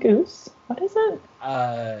Canadian Goose? What is it?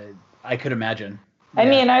 I could imagine. I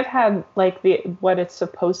mean, I've had like what it's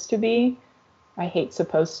supposed to be. I hate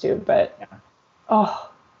supposed to, but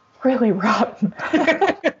really rotten.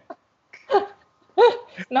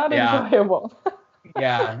 Not enjoyable.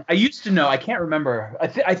 Yeah, I used to know. I can't remember.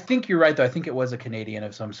 I think you're right though. I think it was a Canadian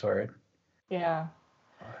of some sort. Yeah.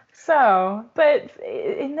 So, but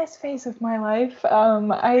in this phase of my life,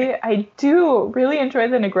 I do really enjoy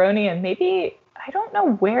the Negroni, and maybe I don't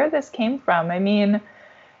know where this came from. I mean,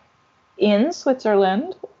 in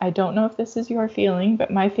Switzerland, I don't know if this is your feeling,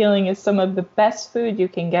 but my feeling is some of the best food you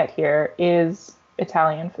can get here is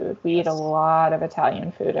Italian food. We eat a lot of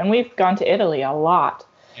Italian food, and we've gone to Italy a lot.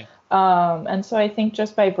 Yeah. And so I think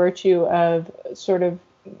just by virtue of sort of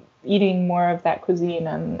eating more of that cuisine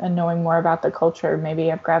and knowing more about the culture,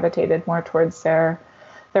 maybe I've gravitated more towards their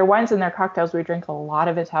wines and their cocktails. We drink a lot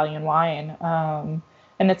of Italian wine, and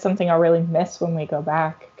it's something I'll really miss when we go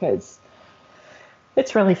back because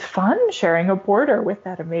it's really fun sharing a border with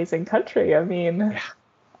that amazing country. I mean,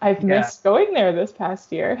 I've missed going there this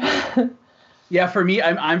past year. Yeah, for me,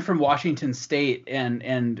 I'm from Washington State,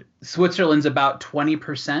 and Switzerland's about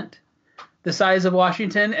 20% the size of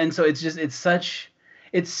Washington, and so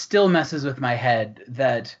it still messes with my head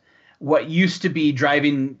that what used to be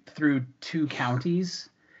driving through 2 counties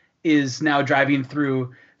is now driving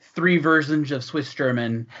through 3 versions of Swiss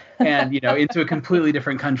German and, into a completely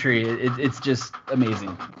different country. It's just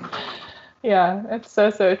amazing. Yeah, it's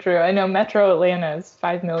so true. I know Metro Atlanta is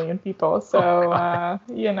 5 million people. So,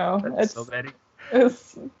 it's so many.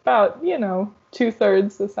 It's about,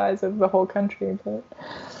 2/3 the size of the whole country. But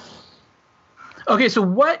okay, so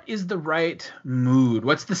what is the right mood?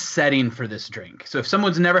 What's the setting for this drink? So if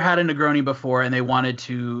someone's never had a Negroni before and they wanted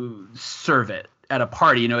to serve it at a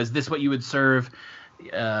party, is this what you would serve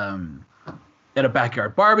at a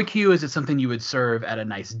backyard barbecue? Is it something you would serve at a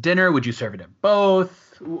nice dinner? Would you serve it at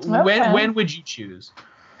both? Okay. When would you choose?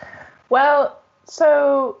 Well,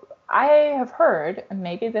 so I have heard, and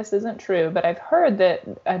maybe this isn't true, but I've heard that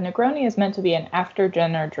a Negroni is meant to be an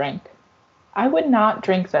after-dinner drink. I would not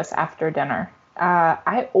drink this after dinner.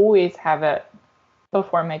 I always have it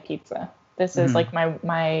before my pizza. This is like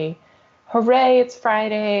my hooray, it's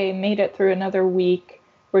Friday, made it through another week.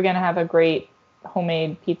 We're going to have a great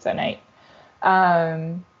homemade pizza night.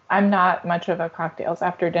 I'm not much of a cocktails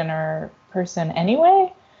after dinner person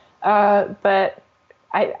anyway, but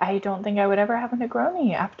I don't think I would ever have a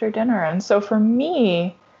Negroni after dinner. And so for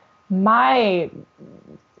me, my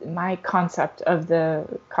concept of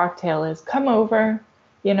the cocktail is come over,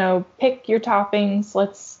 pick your toppings,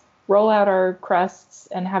 let's roll out our crusts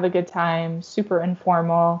and have a good time, super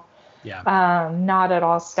informal, not at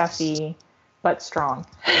all stuffy, but strong.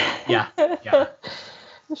 Yeah.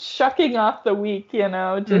 Shucking off the week,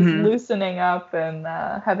 just loosening up and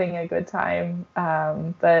having a good time.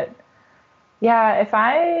 But yeah, if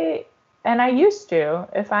I'm going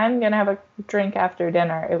to have a drink after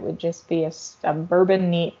dinner, it would just be a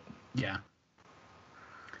bourbon neat. Yeah.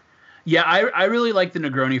 Yeah, I really like the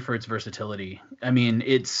Negroni for its versatility. I mean,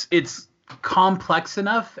 it's complex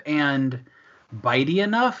enough and bitey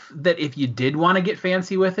enough that if you did want to get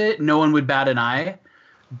fancy with it, no one would bat an eye.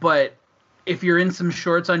 But if you're in some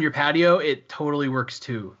shorts on your patio, it totally works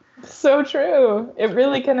too. So true. It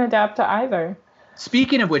really can adapt to either.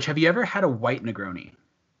 Speaking of which, have you ever had a white Negroni?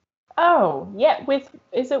 Oh, yeah.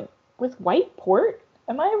 Is it with white port?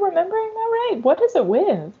 Am I remembering that right? What is it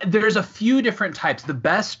with? There's a few different types. The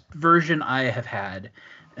best version I have had,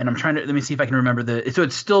 and let me see if I can remember so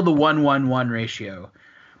it's still the 1-1-1 ratio.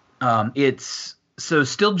 It's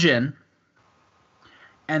still gin,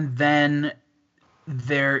 and then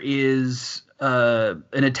there is an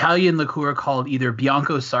Italian liqueur called either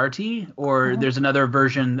Bianco Sarti, or there's another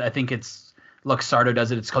version, I think it's Luxardo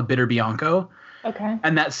does it. It's called Bitter Bianco. Okay.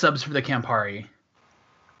 And that subs for the Campari.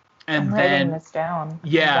 And I'm writing this down.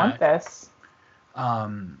 Yeah. I want this.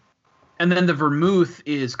 And then the vermouth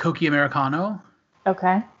is Cochi Americano.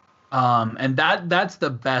 Okay. And that's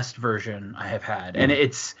the best version I have had. And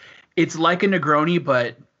it's like a Negroni,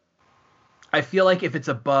 but I feel like if it's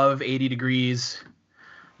above 80 degrees,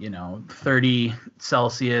 30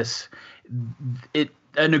 Celsius, a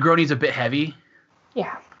Negroni's a bit heavy.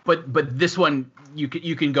 Yeah. But this one you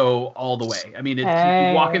can go all the way. I mean,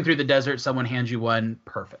 you're walking through the desert, someone hands you one,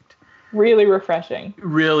 perfect. Really refreshing.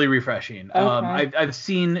 Really refreshing. Okay. I've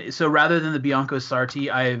seen, so rather than the Bianco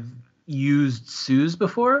Sarti, I've used Suze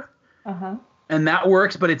before. Uh-huh. And that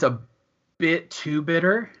works, but it's a bit too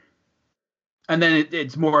bitter. And then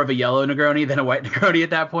it's more of a yellow Negroni than a white Negroni at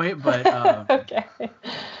that point. But okay.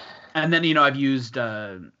 And then I've used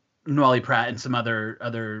Noilly Prat and some other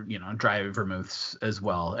dry vermouths as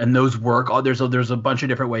well, and those work. There's a bunch of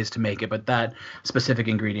different ways to make it, but that specific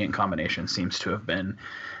ingredient combination seems to have been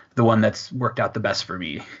the one that's worked out the best for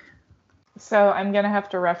me. So I'm gonna have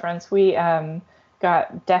to reference. We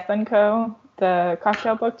got Death & Co., the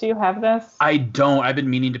cocktail book. Do you have this? I don't. I've been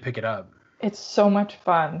meaning to pick it up. It's so much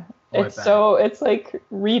fun. Oh, It's like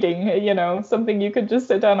reading, something you could just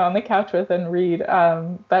sit down on the couch with and read.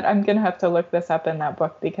 But I'm going to have to look this up in that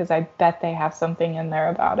book because I bet they have something in there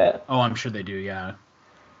about it. Oh, I'm sure they do. Yeah.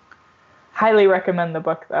 Highly recommend the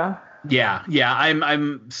book though. Yeah. Yeah.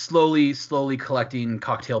 I'm slowly collecting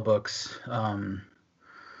cocktail books.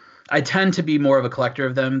 I tend to be more of a collector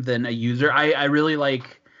of them than a user. I really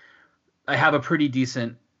I have a pretty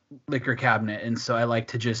decent liquor cabinet, and so I like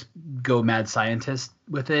to just go mad scientist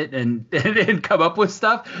with it and come up with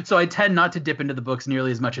stuff. So I tend not to dip into the books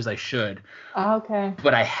nearly as much as I should. Okay.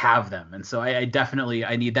 But I have them, and so I definitely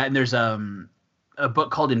need that. And there's a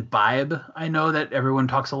book called Imbibe, I know that everyone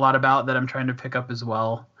talks a lot about, that I'm trying to pick up as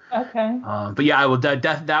well. Okay. But yeah, I will.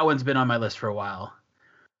 That one's been on my list for a while.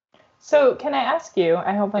 So can I ask you?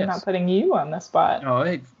 I hope I'm not putting you on the spot. Oh,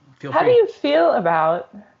 hey, feel free. How do you feel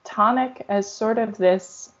about tonic as sort of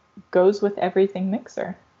this goes with everything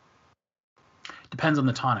mixer? Depends on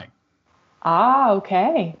the tonic. Ah,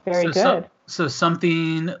 okay. Very good. So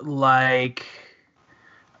something like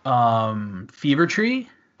Fever Tree,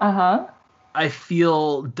 I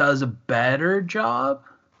feel does a better job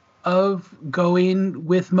of going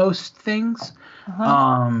with most things.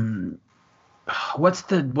 What's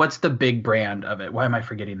the big brand of it? Why am I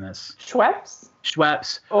forgetting this? Schweppes.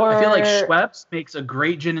 I feel like Schweppes makes a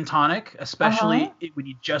great gin and tonic, especially when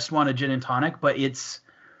you just want a gin and tonic, but it's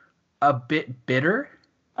a bit bitter.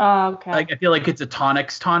 Okay. Like I feel like it's a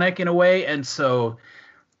tonic's tonic in a way, and so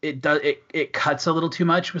it cuts a little too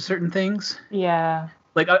much with certain things. Yeah.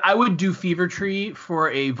 Like I would do Fever Tree for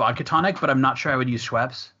a vodka tonic, but I'm not sure I would use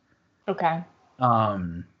Schweppes. Okay.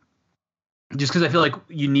 Just because I feel like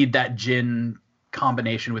you need that gin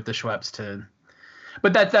combination with the Schweppes to.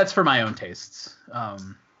 But that's for my own tastes.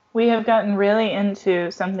 We have gotten really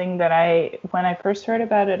into something that when I first heard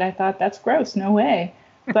about it, I thought that's gross, no way.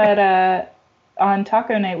 But on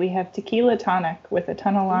taco night, we have tequila tonic with a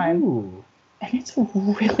ton of lime. Ooh. And it's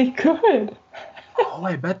really good. Oh,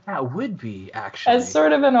 I bet that would be, actually. As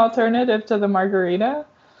sort of an alternative to the margarita.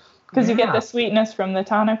 Because you get the sweetness from the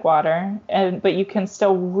tonic water, but you can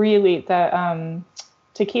still the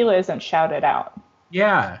tequila isn't shouted out.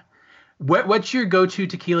 Yeah. What's your go-to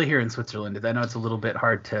tequila here in Switzerland? I know it's a little bit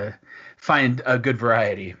hard to find a good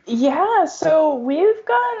variety. Yeah, so we're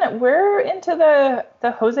into the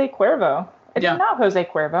Jose Cuervo. It's not Jose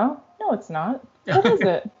Cuervo. No, it's not. What is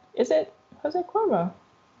it? Is it Jose Cuervo?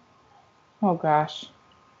 Oh, gosh.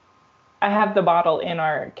 I have the bottle in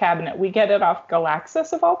our cabinet. We get it off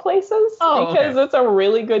Galaxis of all places because it's a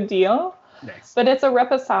really good deal. Nice. But it's a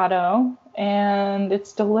reposado and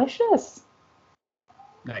it's delicious.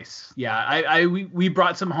 Nice. Yeah, we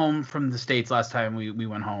brought some home from the States last time we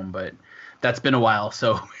went home, but that's been a while,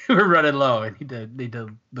 so we're running low. I need to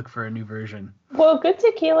look for a new version. Well, good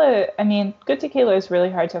tequila is really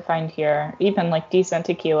hard to find here, even like decent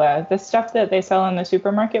tequila. The stuff that they sell in the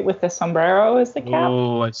supermarket with the sombrero as the cap.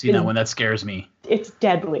 Oh, I've seen that one. That scares me. It's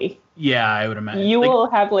deadly. Yeah, I would imagine. You will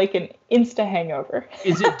have like an insta hangover.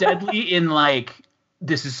 Is it deadly in like,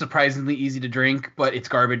 this is surprisingly easy to drink, but it's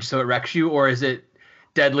garbage, so it wrecks you? Or is it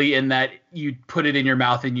deadly in that you put it in your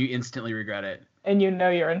mouth and you instantly regret it? And you know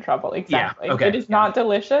you're in trouble. Exactly. Yeah, okay. It is not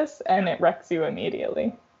delicious and it wrecks you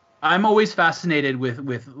immediately. I'm always fascinated with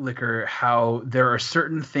liquor, how there are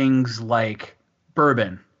certain things like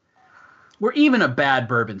bourbon, where even a bad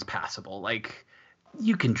bourbon's passable. Like,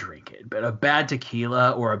 you can drink it, but a bad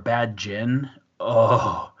tequila or a bad gin,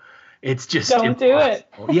 oh, it's just don't do it.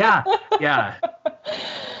 Yeah, yeah.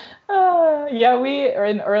 Yeah, we are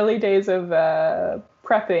in early days of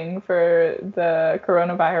prepping for the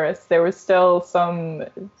coronavirus. There was still some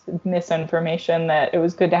misinformation that it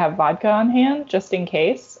was good to have vodka on hand just in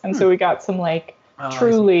case. And so we got some like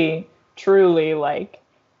truly like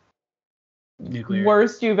nuclear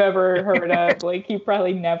worst you've ever heard of. Like you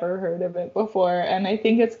probably never heard of it before. And I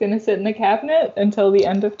think it's going to sit in the cabinet until the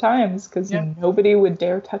end of times because nobody would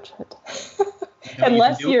dare touch it.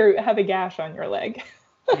 Unless you have a gash on your leg.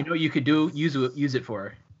 You know what you could use it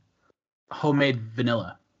for? Homemade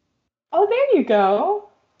vanilla. Oh, there you go.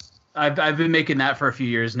 I've been making that for a few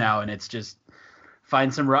years now, and it's just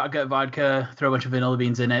find some rock gut vodka, throw a bunch of vanilla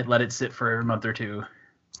beans in it, let it sit for a month or two.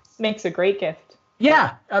 Makes a great gift.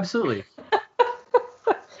 Yeah, absolutely.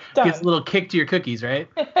 Gives a little kick to your cookies, right?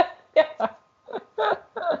 Yeah.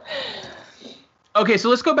 Okay, so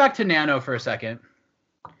let's go back to Nano for a second.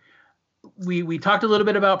 We talked a little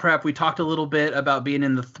bit about prep. We talked a little bit about being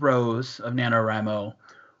in the throes of NaNoWriMo.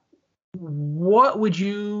 What would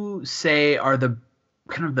you say are the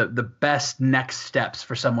kind of the best next steps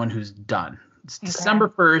for someone who's done? It's December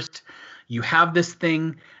 1st. You have this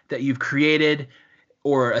thing that you've created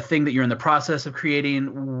or a thing that you're in the process of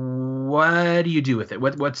creating. What do you do with it?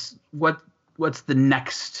 What's the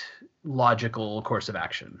next logical course of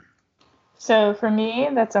action? So for me,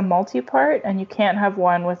 that's a multi-part, and you can't have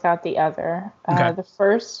one without the other. Okay. The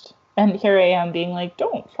first, and here I am being like,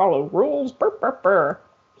 don't follow rules. Burr, burr, burr.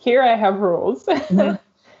 Here I have rules.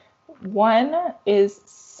 Mm-hmm. One is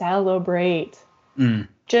celebrate.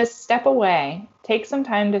 Just step away. Take some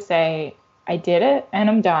time to say, I did it and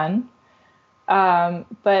I'm done.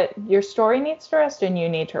 But your story needs to rest and you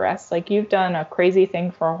need to rest. Like you've done a crazy thing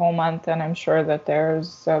for a whole month, and I'm sure that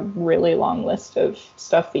there's a really long list of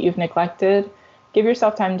stuff that you've neglected. Give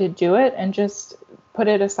yourself time to do it and just put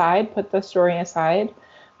it aside, put the story aside.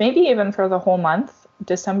 Maybe even for the whole month.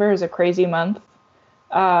 December is a crazy month.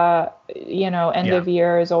 End of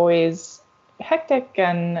year is always hectic,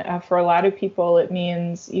 and for a lot of people it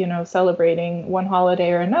means, celebrating one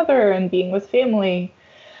holiday or another and being with family.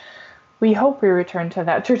 We hope we return to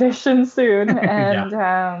that tradition soon. And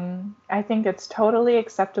I think it's totally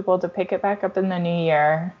acceptable to pick it back up in the new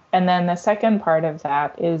year. And then the second part of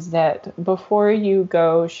that is that before you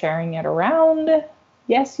go sharing it around,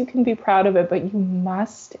 yes, you can be proud of it, but you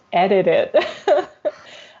must edit it.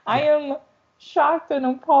 I am shocked and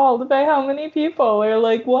appalled by how many people are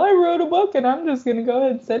like, well, I wrote a book and I'm just going to go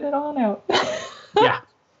ahead and send it on out. Yeah.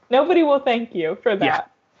 Nobody will thank you for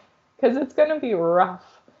that because it's going to be rough.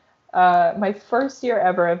 My first year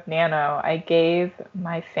ever of Nano, I gave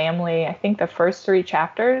my family, I think, the first 3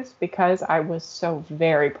 chapters because I was so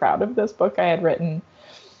very proud of this book I had written.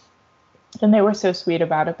 And they were so sweet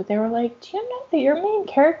about it, but they were like, do you know that your main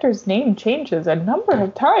character's name changes a number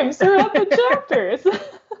of times throughout the chapters?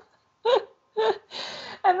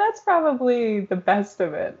 And that's probably the best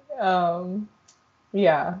of it.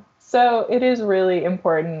 So it is really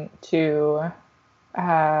important to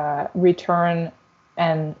return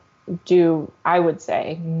and do, I would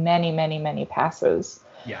say, many, many, many passes.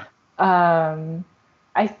 Yeah.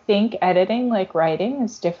 I think editing, like writing,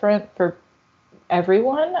 is different for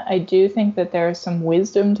everyone. I do think that there's some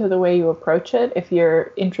wisdom to the way you approach it. If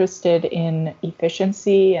you're interested in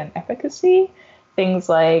efficiency and efficacy, things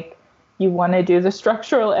like you want to do the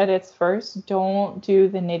structural edits first. Don't do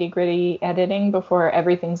the nitty-gritty editing before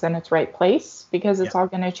everything's in its right place, because it's all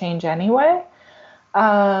going to change anyway.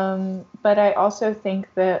 But I also think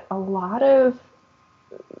that a lot of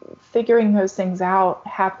figuring those things out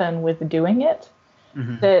happen with doing it,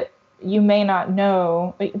 that you may not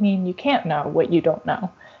know. I mean, you can't know what you don't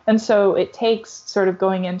know. And so it takes sort of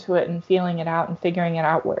going into it and feeling it out and figuring it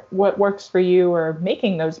out, what works for you, or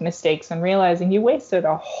making those mistakes and realizing you wasted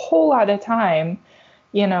a whole lot of time,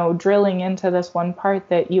 drilling into this one part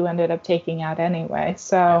that you ended up taking out anyway.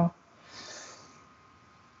 So,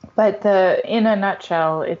 but in a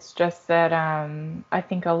nutshell, it's just that I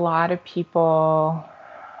think a lot of people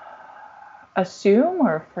assume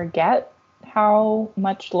or forget how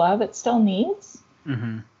much love it still needs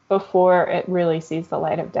before it really sees the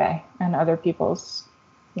light of day, and other people's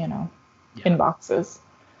yeah. Inboxes.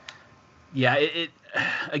 Yeah,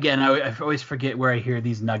 again, I always forget where I hear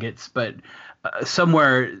these nuggets, but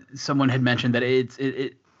somewhere someone had mentioned that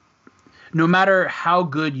it no matter how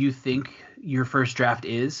good you think your first draft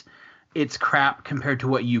is, it's crap compared to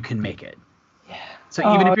what you can make it. Yeah.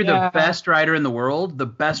 So even if you're the best writer in the world, the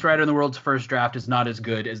best writer in the world's first draft is not as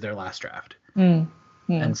good as their last draft. And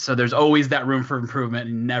so there's always that room for improvement,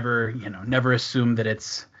 and never assume that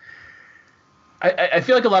it's. I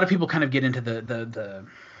feel like a lot of people kind of get into the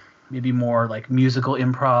maybe more like musical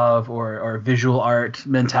improv or visual art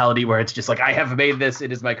mentality where it's just like, I have made this,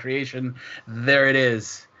 it is my creation, there it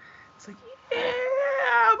is. It's like,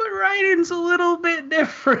 yeah, but writing's a little bit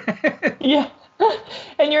different. Yeah.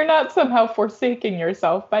 And you're not somehow forsaking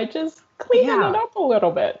yourself by just cleaning it up a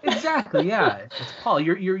little bit. Exactly, yeah. It's Paul,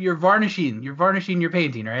 you're varnishing your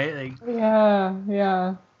painting, right? Like,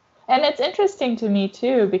 yeah. And it's interesting to me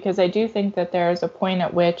too, because I do think that there's a point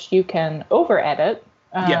at which you can over edit.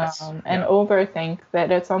 And overthink,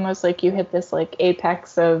 that it's almost like you hit this like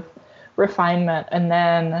apex of refinement, and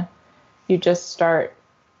then you just start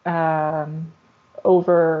over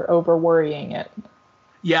worrying it.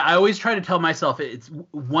 Yeah, I always try to tell myself it's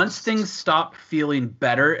once things stop feeling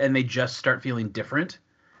better and they just start feeling different.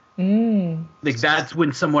 Like that's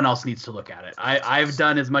when someone else needs to look at it. I've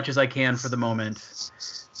done as much as I can for the moment.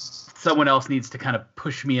 Someone else needs to kind of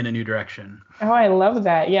push me in a new direction. Oh, I love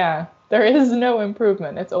that. Yeah. There is no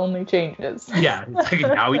improvement. It's only changes. Yeah. It's like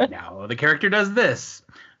now the character does this.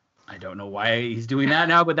 I don't know why he's doing that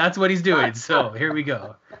now, but that's what he's doing. So here we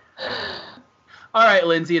go. All right,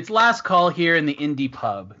 Lindsey, it's last call here in the Indie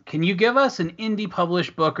Pub. Can you give us an indie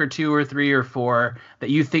published book or 2 or 3 or 4 that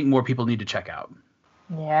you think more people need to check out?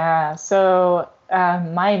 Yeah. So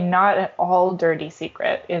my not at all dirty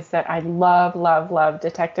secret is that I love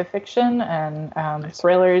detective fiction and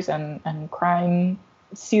thrillers and crime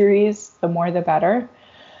series. The more the better.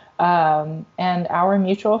 And our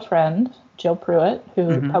mutual friend Jill Pruitt,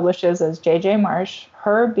 who publishes as J.J. Marsh,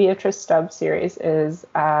 her Beatrice Stubbs series is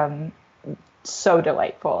so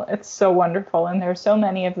delightful. It's so wonderful, and there are so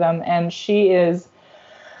many of them, and she is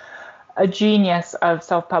a genius of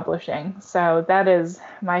self-publishing. So that is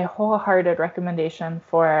my wholehearted recommendation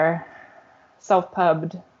for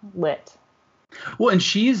self-pubbed lit. Well, and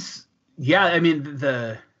she's, I mean,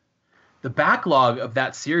 the backlog of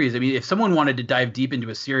that series, I mean, if someone wanted to dive deep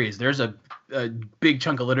into a series, there's a big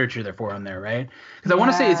chunk of literature there for on there, right? Because I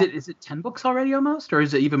want to say, is it 10 books already almost, or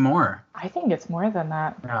is it even more? I think it's more than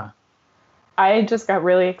that. Yeah. I just got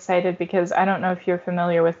really excited because I don't know if you're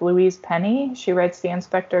familiar with Louise Penny. She writes the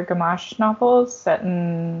Inspector Gamache novels set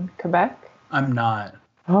in Quebec. I'm not.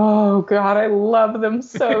 Oh, God, I love them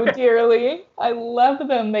so dearly. I love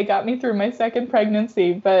them. They got me through my second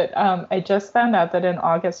pregnancy. But I just found out that in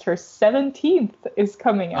August, her 17th is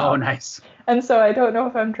coming out. Oh, nice. And so I don't know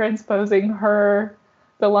if I'm transposing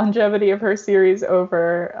the longevity of her series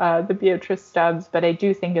over the Beatrice Stubbs, but I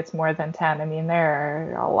do think it's more than 10. I mean,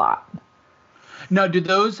 there are a lot. Now,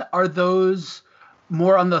 are those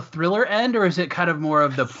more on the thriller end, or is it kind of more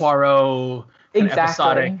of the Poirot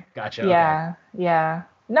episodic? Gotcha. Yeah.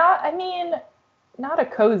 Not a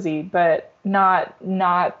cozy, but not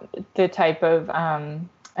the type of.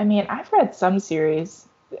 I've read some series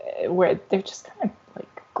where they're just kind of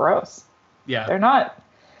like gross. Yeah. They're not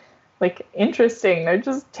like interesting. They're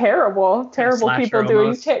just terrible people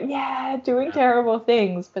doing terrible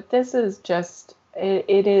things. But this is just.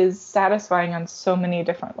 It is satisfying on so many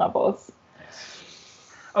different levels.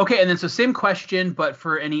 Okay, and then so same question, but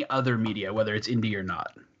for any other media, whether it's indie or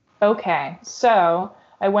not. Okay, so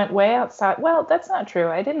I went way outside. Well, that's not true.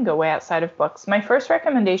 I didn't go way outside of books. My first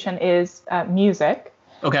recommendation is music.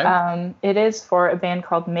 Okay. It is for a band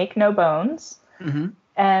called Make No Bones. Mm-hmm.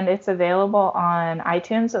 And it's available on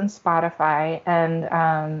iTunes and Spotify. And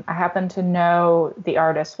I happen to know the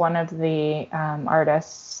artist, one of the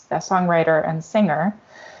artists, a songwriter and singer.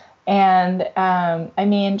 And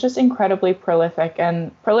just incredibly prolific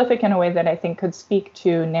in a way that I think could speak to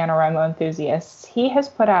NaNoWriMo enthusiasts. He has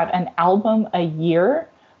put out an album a year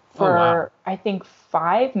for, I think,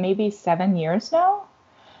 5, maybe 7 years now.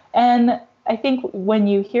 And I think when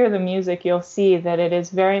you hear the music, you'll see that it is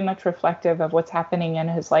very much reflective of what's happening in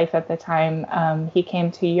his life at the time. He came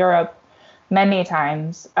to Europe many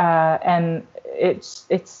times, and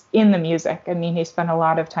it's in the music. I mean, he spent a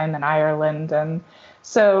lot of time in Ireland, and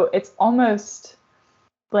so it's almost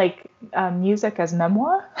like music as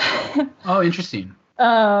memoir. Oh, interesting.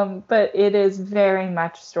 But it is very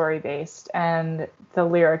much story-based, and the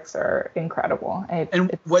lyrics are incredible.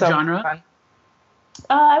 And what genre? Fun.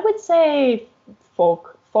 I would say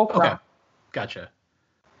folk rock. Gotcha.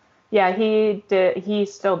 Yeah, he did. He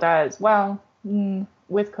still does. Well,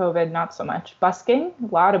 with COVID, not so much. Busking,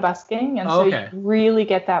 a lot of busking, and so you really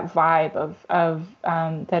get that vibe of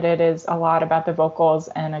that it is a lot about the vocals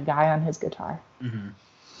and a guy on his guitar. Mm-hmm.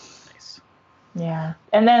 Nice. Yeah,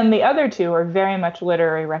 and then the other two are very much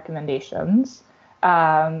literary recommendations.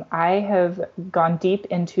 I have gone deep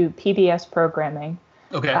into PBS programming.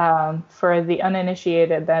 Okay. For the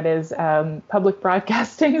uninitiated, that is public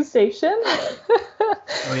broadcasting station.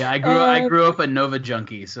 Oh yeah, I grew up a Nova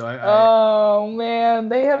junkie, so Oh man,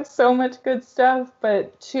 they have so much good stuff.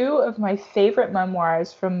 But two of my favorite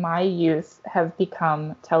memoirs from my youth have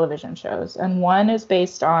become television shows, and one is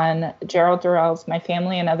based on Gerald Durrell's My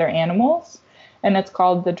Family and Other Animals, and it's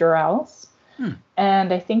called The Durrells.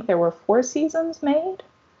 And I think there were 4 seasons made.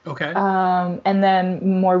 Okay. And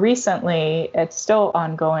then more recently, it's still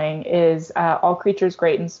ongoing, is All Creatures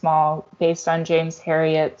Great and Small, based on James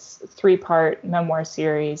Herriot's 3-part memoir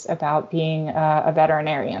series about being a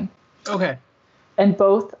veterinarian. Okay. And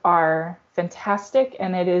both are fantastic,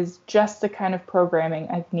 and it is just the kind of programming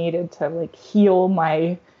I've needed to like heal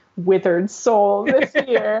my withered soul this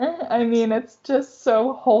year. I mean, it's just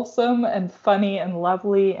so wholesome and funny and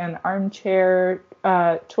lovely, and armchair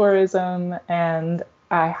tourism, and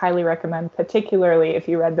I highly recommend, particularly if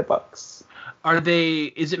you read the books.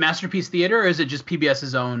 Is it Masterpiece Theater or is it just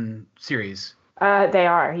PBS's own series? They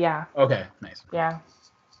are, yeah. Okay, nice. Yeah.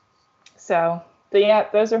 So,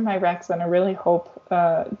 those are my recs, and I really hope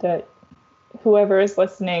that whoever is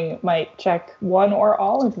listening might check one or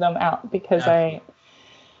all of them out, because I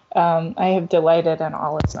have delighted in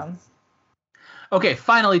all of them. Okay,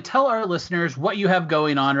 finally, tell our listeners what you have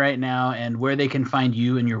going on right now and where they can find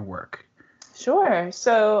you and your work. Sure.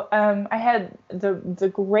 So I had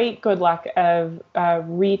the great good luck of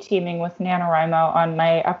re-teaming with NaNoWriMo on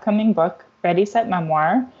my upcoming book, Ready, Set,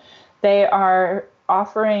 Memoir. They are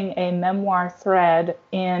offering a memoir thread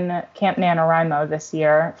in Camp NaNoWriMo this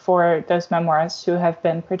year for those memoirists who have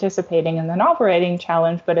been participating in the novel writing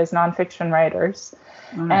challenge, but as nonfiction writers.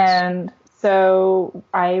 Oh, nice. And so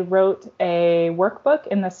I wrote a workbook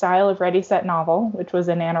in the style of Ready, Set, Novel, which was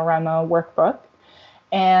a NaNoWriMo workbook.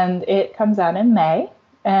 And it comes out in May,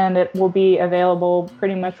 and it will be available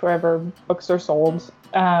pretty much wherever books are sold.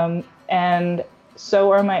 And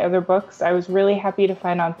so are my other books. I was really happy to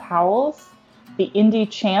find on Powell's, the indie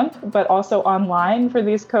champ, but also online for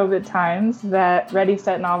these COVID times, that Ready,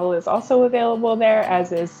 Set, Novel is also available there,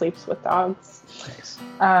 as is Sleeps with Dogs. Nice.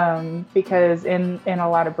 Because in a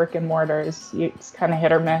lot of brick and mortars, it's kind of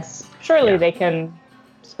hit or miss. Surely they can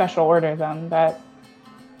special order them, but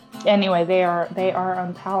anyway, they are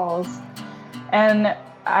on Powell's. And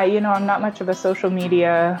I'm not much of a social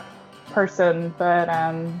media person, but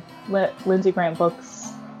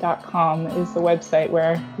LindseyGrantBooks.com is the website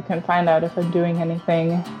where you can find out if I'm doing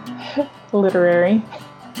anything literary.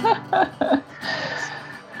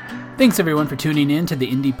 Thanks everyone for tuning in to the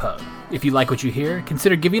Indie Pub. If you like what you hear,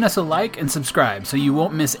 consider giving us a like and subscribe so you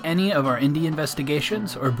won't miss any of our indie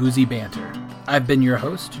investigations or boozy banter. I've been your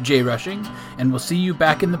host, Jay Rushing, and we'll see you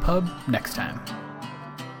back in the pub next time.